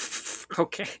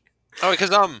 Okay. Oh, because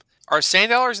are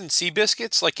sand dollars and sea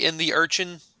biscuits like in the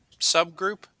urchin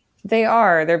subgroup? They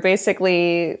are. They're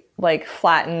basically like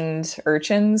flattened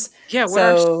urchins. Yeah, what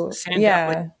are sand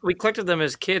dollars? Like, we collected them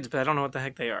as kids, but I don't know what the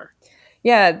heck they are.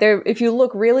 Yeah, if you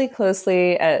look really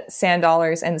closely at sand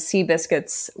dollars and sea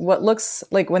biscuits, what looks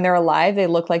like when they're alive, they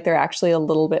look like they're actually a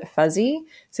little bit fuzzy.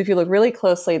 So if you look really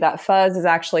closely, that fuzz is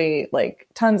actually like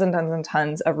tons and tons and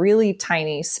tons of really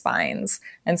tiny spines.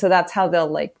 And so that's how they'll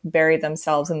like bury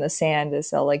themselves in the sand,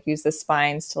 is they'll like use the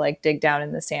spines to like dig down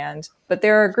in the sand. But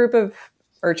there are a group of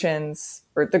urchins,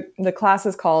 or the class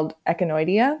is called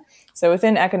Echinoidea. So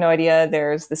within Echinoidea,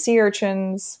 there's the sea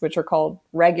urchins, which are called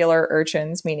regular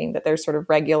urchins, meaning that they're sort of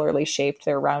regularly shaped,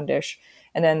 they're roundish.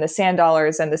 And then the sand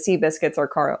dollars and the sea biscuits are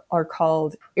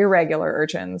called irregular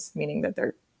urchins, meaning that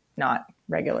they're not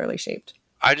regularly shaped.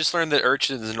 I just learned that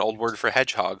urchin is an old word for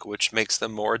hedgehog, which makes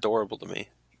them more adorable to me.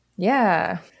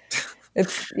 Yeah.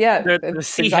 It's the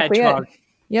sea exactly hedgehog. It.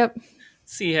 Yep.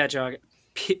 Sea hedgehog,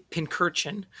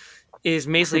 Pincurchin, is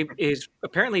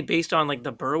apparently based on like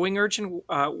the burrowing urchin.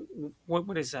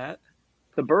 What is that?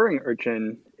 The burrowing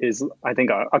urchin is, I think,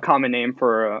 a common name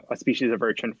for a species of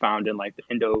urchin found in like the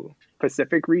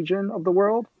Indo-Pacific region of the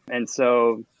world. And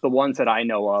so the ones that I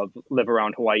know of live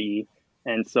around Hawaii.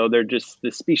 And so they're just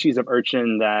the species of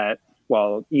urchin that,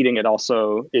 while eating it,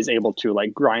 also is able to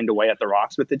like grind away at the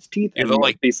rocks with its teeth and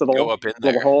like these go up in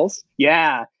there. little holes.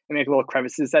 Yeah, and make little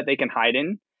crevices that they can hide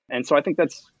in. And so I think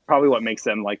that's probably what makes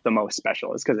them like the most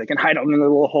special, is because they can hide out in the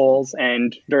little holes,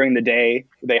 and during the day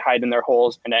they hide in their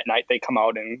holes, and at night they come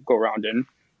out and go around and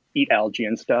eat algae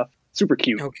and stuff. Super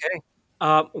cute. Okay.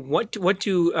 What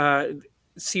do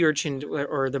sea urchin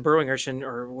or the burrowing urchin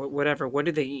or whatever? What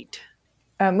do they eat?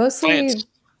 Mostly, Plants.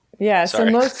 Yeah.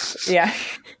 Sorry.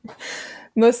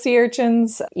 Most sea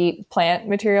urchins eat plant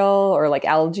material or like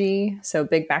algae, so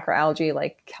big macroalgae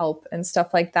like kelp and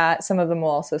stuff like that. Some of them will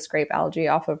also scrape algae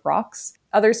off of rocks.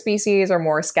 Other species are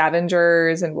more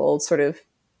scavengers and will sort of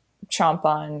chomp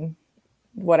on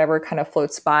whatever kind of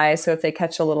floats by. So if they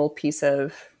catch a little piece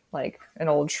of like an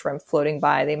old shrimp floating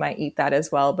by, they might eat that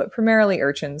as well. But primarily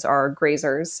urchins are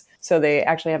grazers. So they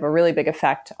actually have a really big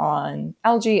effect on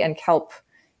algae and kelp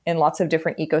in lots of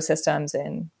different ecosystems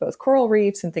in both coral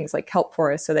reefs and things like kelp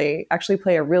forests. So they actually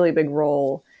play a really big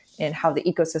role in how the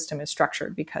ecosystem is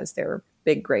structured because they're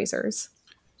big grazers.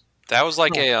 That was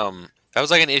like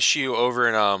an issue over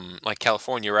in like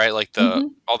California, right? Like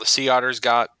all the sea otters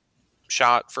got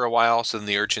shot for a while, so then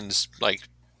the urchins like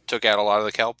took out a lot of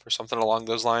the kelp or something along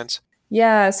those lines.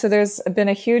 Yeah, so there's been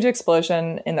a huge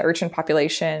explosion in the urchin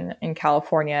population in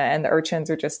California, and the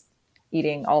urchins are just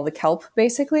eating all the kelp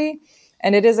basically.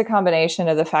 And it is a combination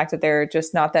of the fact that there are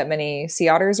just not that many sea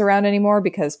otters around anymore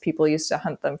because people used to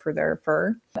hunt them for their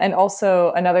fur. And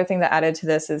also another thing that added to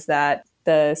this is that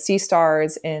the sea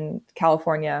stars in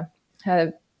California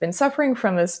have been suffering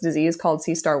from this disease called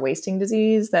sea star wasting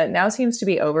disease that now seems to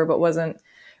be over but wasn't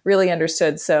really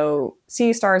understood. So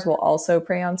sea stars will also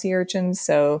prey on sea urchins.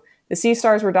 So the sea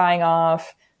stars were dying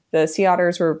off, the sea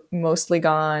otters were mostly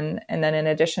gone. And then in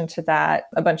addition to that,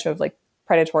 a bunch of like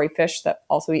predatory fish that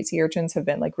also eat sea urchins have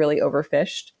been like really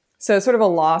overfished. So it's sort of a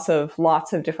loss of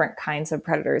lots of different kinds of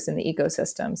predators in the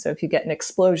ecosystem. So if you get an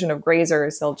explosion of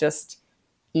grazers, they'll just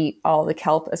eat all the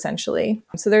kelp essentially.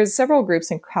 So there's several groups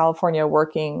in California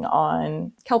working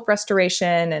on kelp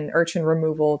restoration and urchin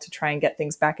removal to try and get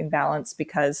things back in balance,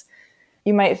 because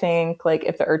you might think like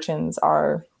if the urchins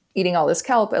are eating all this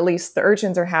kelp, at least the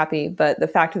urchins are happy. But the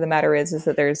fact of the matter is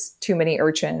that there's too many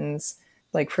urchins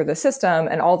like for the system,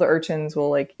 and all the urchins will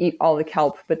like eat all the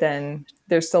kelp, but then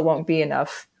there still won't be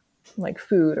enough like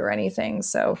food or anything.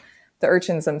 So the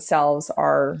urchins themselves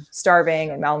are starving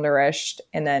and malnourished,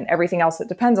 and then everything else that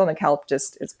depends on the kelp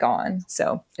just is gone.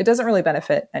 So it doesn't really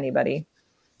benefit anybody,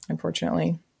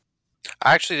 unfortunately.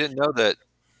 I actually didn't know that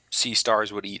sea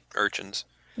stars would eat urchins.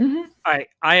 Mm-hmm.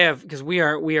 I have, because we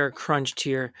are crunched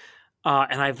here,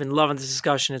 and I've been loving this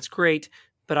discussion. It's great,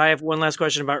 but I have one last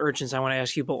question about urchins. I want to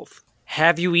ask you both.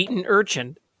 Have you eaten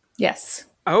urchin? Yes.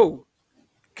 Oh,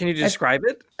 can you describe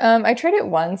it? I tried it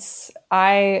once.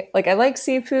 I like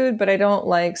seafood, but I don't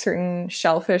like certain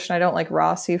shellfish, and I don't like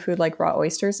raw seafood, like raw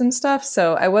oysters and stuff.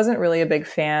 So I wasn't really a big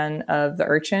fan of the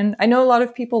urchin. I know a lot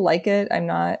of people like it. I'm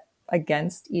not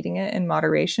against eating it in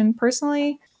moderation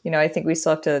personally. You know, I think we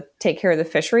still have to take care of the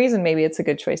fisheries, and maybe it's a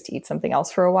good choice to eat something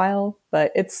else for a while.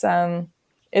 But it's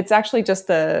actually just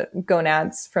the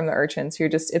gonads from the urchins.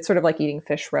 It's sort of like eating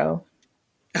fish roe.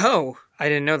 Oh, I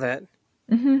didn't know that.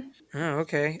 Mm-hmm. Oh,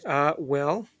 okay.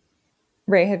 Well,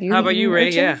 Ray, have you? How about you, Ray?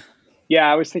 Urchin?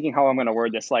 Yeah, I was thinking how I'm going to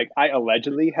word this. Like, I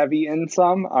allegedly have eaten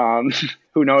some.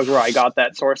 Who knows where I got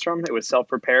that source from? It was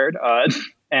self-prepared.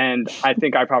 And I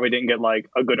think I probably didn't get like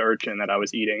a good urchin that I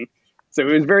was eating. So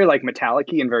it was very like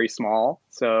metallic-y and very small.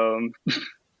 So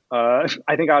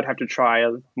I think I would have to try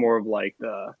more of like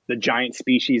the giant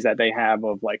species that they have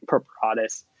of like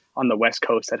Purpuratus on the West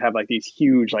Coast that have like these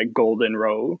huge like golden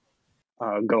roe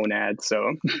gonads.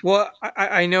 So well,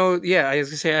 I know. Yeah, I was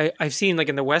gonna say I've seen like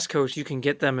in the West Coast you can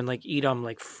get them and like eat them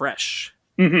like fresh.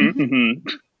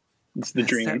 It's the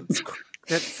dream.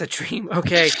 That's the dream.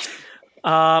 Okay.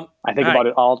 I think about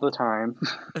it all the time.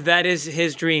 That is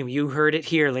his dream. You heard it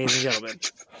here, ladies and gentlemen.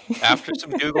 After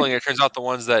some Googling, it turns out the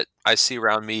ones that I see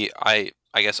around me, I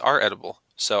guess, are edible.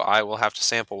 So I will have to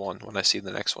sample one when I see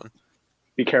the next one.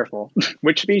 Be careful.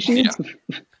 Which species?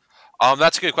 Yeah.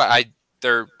 That's a good question.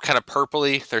 They're kind of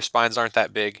purpley. Their spines aren't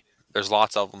that big. There's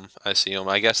lots of them. I see them.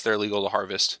 I guess they're legal to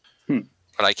harvest.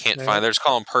 but I can't find. There's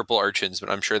call them purple urchins,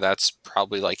 but I'm sure that's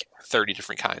probably like 30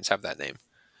 different kinds have that name.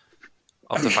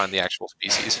 I'll have to find the actual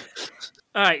species.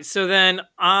 All right, so then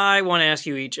I want to ask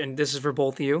you each, and this is for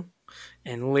both of you,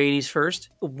 and ladies first.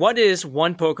 What is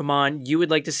one Pokemon you would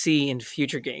like to see in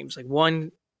future games? Like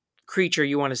one creature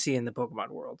you want to see in the Pokemon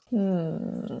world?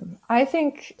 I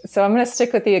think, so I'm going to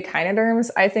stick with the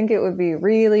Echinoderms. I think it would be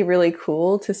really, really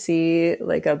cool to see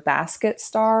like a Basket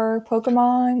Star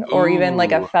Pokemon, or even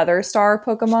like a Feather Star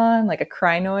Pokemon, like a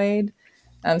Crinoid.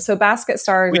 So Basket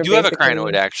Stars. We do have a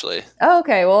Crinoid, actually. Oh,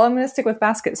 okay. Well, I'm going to stick with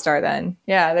Basket Star then.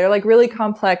 Yeah, they're like really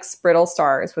complex brittle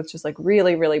stars with just like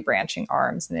really, really branching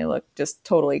arms, and they look just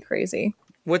totally crazy.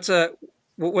 What's the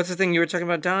thing you were talking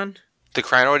about, Don? The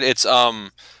Crinoid, it's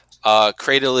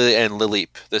Cradily and Lileep,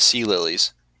 the sea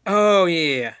lilies. Oh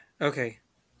yeah. Okay.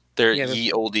 They're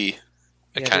ye olde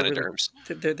Echinoderms.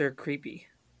 They're creepy.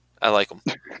 I like them.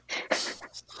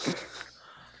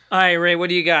 All right, Ray, what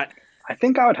do you got? I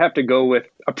think I would have to go with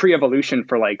a pre-evolution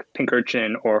for like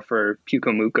Pinkerton or for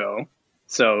Pukumuko.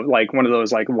 So like one of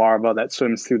those like larvae that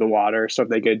swims through the water. So if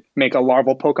they could make a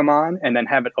larval Pokemon and then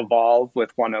have it evolve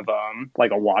with one of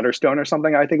like a water stone or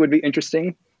something, I think would be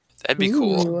interesting. That'd be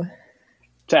cool.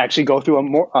 To actually go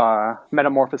through a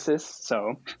metamorphosis.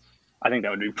 So I think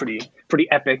that would be pretty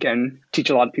epic and teach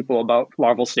a lot of people about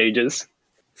larval stages.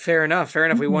 Fair enough.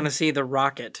 We want to see the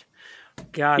rocket.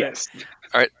 Got it.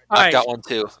 All right, I've got one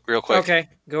too, real quick. Okay,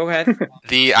 go ahead.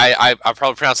 I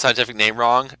probably pronounced the scientific name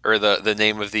wrong, or the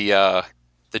name of the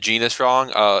genus wrong.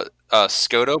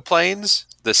 Scotoplanes,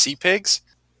 the sea pigs.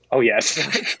 Oh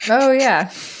yes. Oh yeah.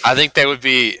 I think they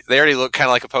already look kind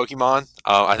of like a Pokemon.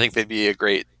 I think they'd be a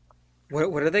great.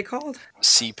 What are they called?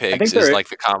 Sea pigs is like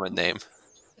the common name.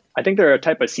 I think they're a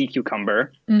type of sea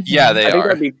cucumber. Mm-hmm. Yeah, they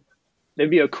are. They'd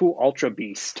be a cool Ultra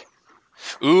Beast.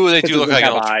 Ooh, they do look like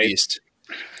an Ultra Beast.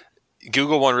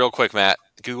 Google one real quick, Matt.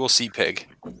 Google sea pig.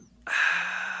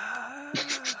 I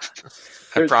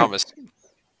promise.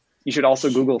 You should also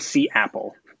Google sea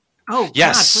apple. Oh,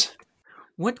 yes. God.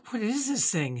 What is this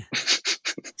thing?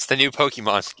 It's the new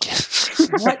Pokemon.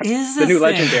 What is this The new thing?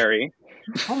 Legendary.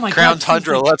 Oh my Crown God.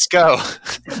 Tundra, let's go.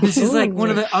 This is like one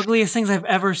of the ugliest things I've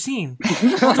ever seen.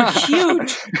 Oh, they're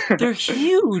huge. They're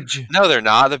huge. No, they're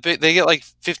not. They get like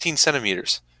 15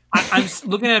 centimeters. I'm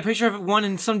looking at a picture of one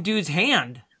in some dude's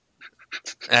hand.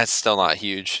 That's still not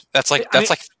huge. That's like 8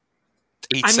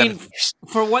 centimeters.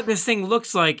 For what this thing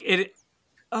looks like, it.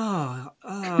 Oh.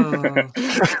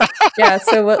 Yeah,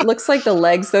 so what looks like the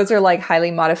legs, those are like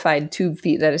highly modified tube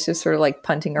feet that it's just sort of like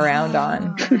punting around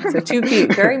on. So tube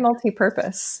feet, very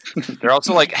multi-purpose. They're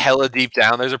also like hella deep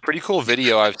down. There's a pretty cool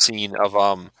video I've seen of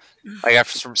like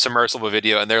after some submersible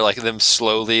video, and they're like them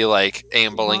slowly like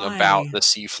ambling about the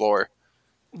seafloor.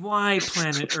 Why,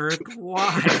 planet Earth?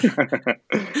 Why?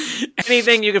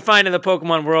 Anything you can find in the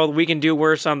Pokemon world, we can do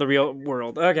worse on the real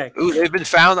world. Okay. Ooh, they've been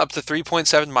found up to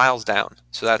 3.7 miles down,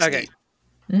 so that's neat.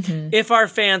 Mm-hmm. If our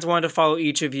fans want to follow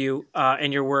each of you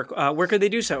and your work, where could they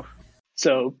do so?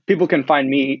 So people can find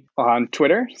me on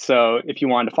Twitter. So if you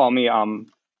want to follow me,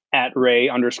 at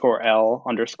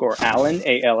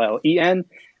Ray_L_Allen, ALLEN.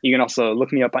 You can also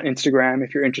look me up on Instagram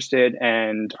if you're interested.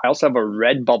 And I also have a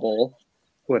Redbubble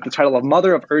with the title of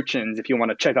Mother of Urchins if you want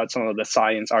to check out some of the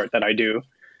science art that I do.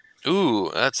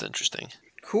 Ooh, that's interesting.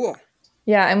 Cool.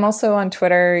 Yeah, I'm also on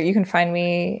Twitter. You can find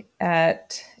me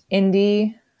at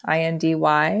Indy,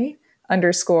 INDY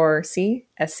 _C,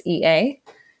 SEA.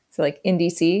 So like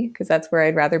IndyC, because that's where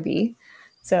I'd rather be.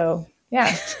 So yeah.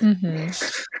 Mm-hmm.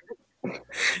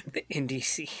 The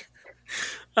NDC.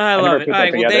 I love it. All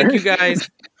right, well, thank you guys.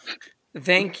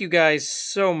 Thank you guys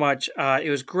so much. It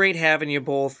was great having you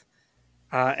both.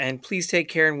 And please take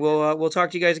care, and we'll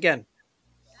talk to you guys again.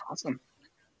 Awesome.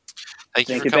 Thank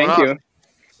you for coming on. You.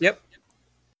 Yep.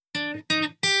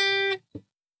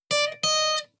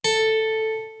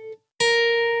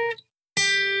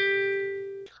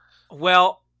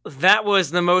 Well, that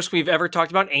was the most we've ever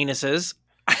talked about anuses.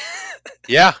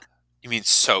 Yeah. You mean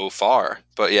so far,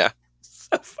 but yeah.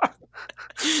 So far.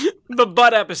 The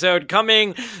butt episode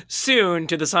coming soon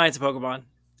to the Science of Pokemon.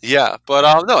 Yeah, but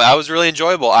no, that was really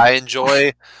enjoyable. I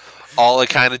enjoy all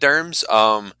Echinoderms.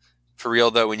 For real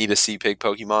though, we need a sea pig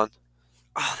Pokemon.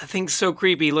 Oh, that thing's so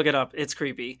creepy. Look it up. It's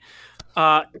creepy.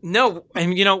 No,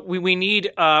 and we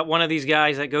need one of these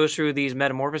guys that goes through these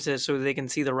metamorphoses so they can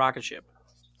see the rocket ship.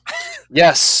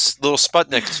 Yes, little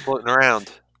Sputniks floating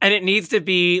around. And it needs to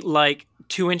be like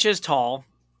 2 inches tall.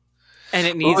 And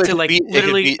it needs to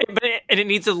it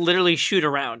needs to literally shoot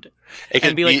around. It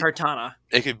can be like Kartana.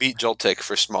 It could beat Joltik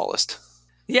for smallest.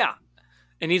 Yeah.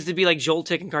 It needs to be like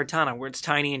Joltik and Kartana, where it's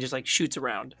tiny and just like shoots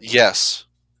around. Yes.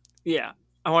 Yeah.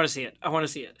 I want to see it.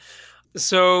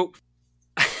 So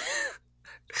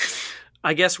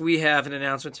I guess we have an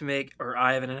announcement to make, or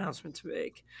I have an announcement to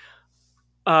make.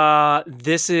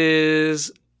 This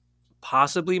is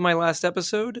possibly my last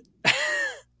episode.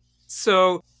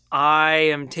 So I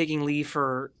am taking leave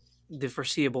for the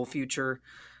foreseeable future.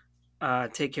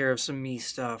 Take care of some me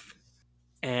stuff.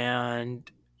 And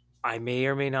I may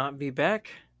or may not be back.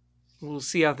 We'll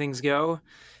see how things go.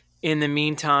 In the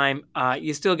meantime,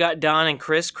 you still got Don and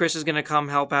Chris. Chris is going to come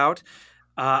help out.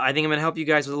 I think I'm going to help you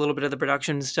guys with a little bit of the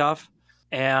production stuff.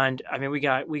 And I mean, we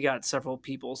got several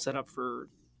people set up for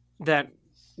that.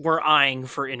 We're eyeing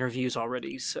for interviews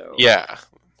already. So yeah,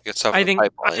 get stuff. I think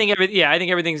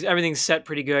everything's set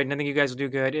pretty good, and I think you guys will do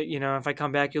good. You know, if I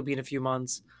come back, you'll be in a few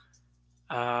months.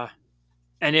 And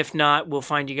if not, we'll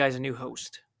find you guys a new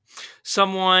host,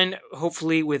 someone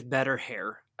hopefully with better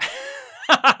hair.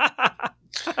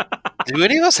 Do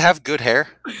any of us have good hair?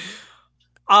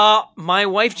 My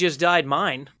wife just dyed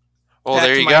mine. Well,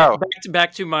 there you go.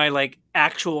 Back to my like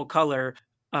actual color,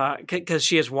 because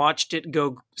she has watched it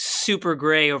go super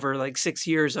gray over like 6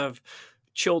 years of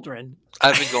children.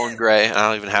 I've been going gray. I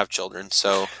don't even have children,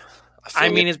 so. I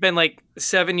mean, it's been like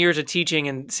 7 years of teaching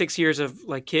and 6 years of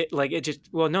like kid. Like it just.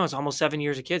 Well, no, it's almost 7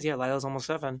 years of kids. Yeah, Lila's almost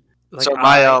 7. Like, so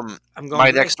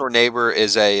my next door neighbor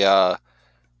is a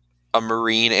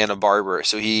Marine and a barber,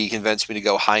 so he convinced me to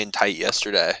go high and tight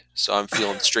yesterday. So I'm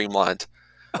feeling streamlined.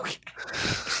 Okay.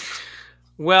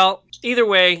 Well, either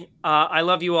way, I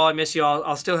love you all. I miss you all.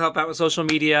 I'll still help out with social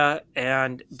media,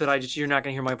 but you're not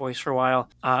going to hear my voice for a while.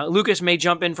 Lucas may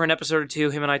jump in for an episode or two.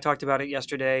 Him and I talked about it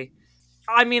yesterday.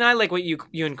 I mean, I like what you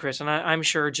and Chris, and I'm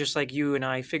sure just like you and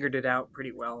I figured it out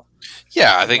pretty well.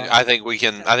 Yeah, I think we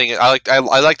can.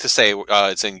 I like to say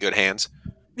it's in good hands.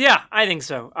 Yeah, I think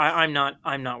so. I'm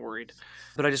not worried,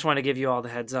 but I just want to give you all the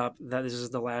heads up that this is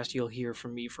the last you'll hear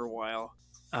from me for a while.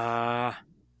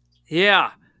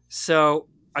 Yeah. So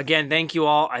again, thank you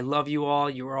all. I love you all.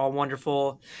 You are all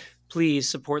wonderful. Please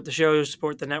support the show,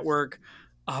 support the network.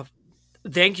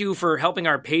 Thank you for helping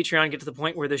our Patreon get to the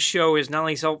point where the show is not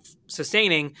only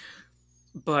self-sustaining,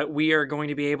 but we are going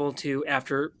to be able to,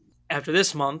 after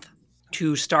this month,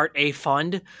 to start a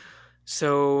fund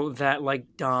so that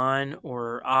like Don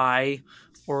or I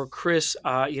or Chris,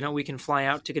 we can fly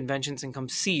out to conventions and come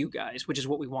see you guys, which is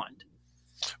what we want.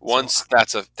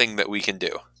 That's a thing that we can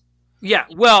do. Yeah,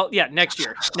 well, yeah, next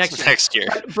year. Next year.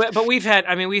 But we've had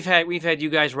you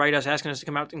guys write us asking us to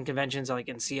come out in conventions like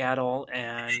in Seattle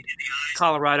and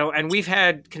Colorado, and we've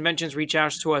had conventions reach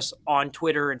out to us on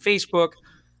Twitter and Facebook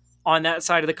on that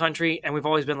side of the country, and we've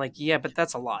always been like, yeah, but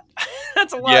that's a lot.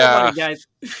 That's a lot of money, guys.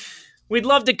 We'd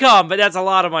love to come, but that's a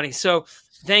lot of money. So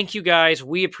thank you guys.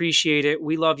 We appreciate it.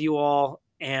 We love you all,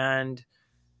 and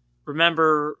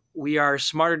remember, we are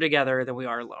smarter together than we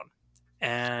are alone.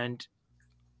 And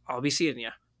I'll be seeing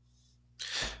you.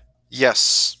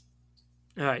 Yes.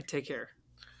 All right. Take care.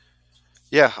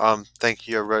 Yeah. Thank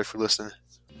you everybody for listening.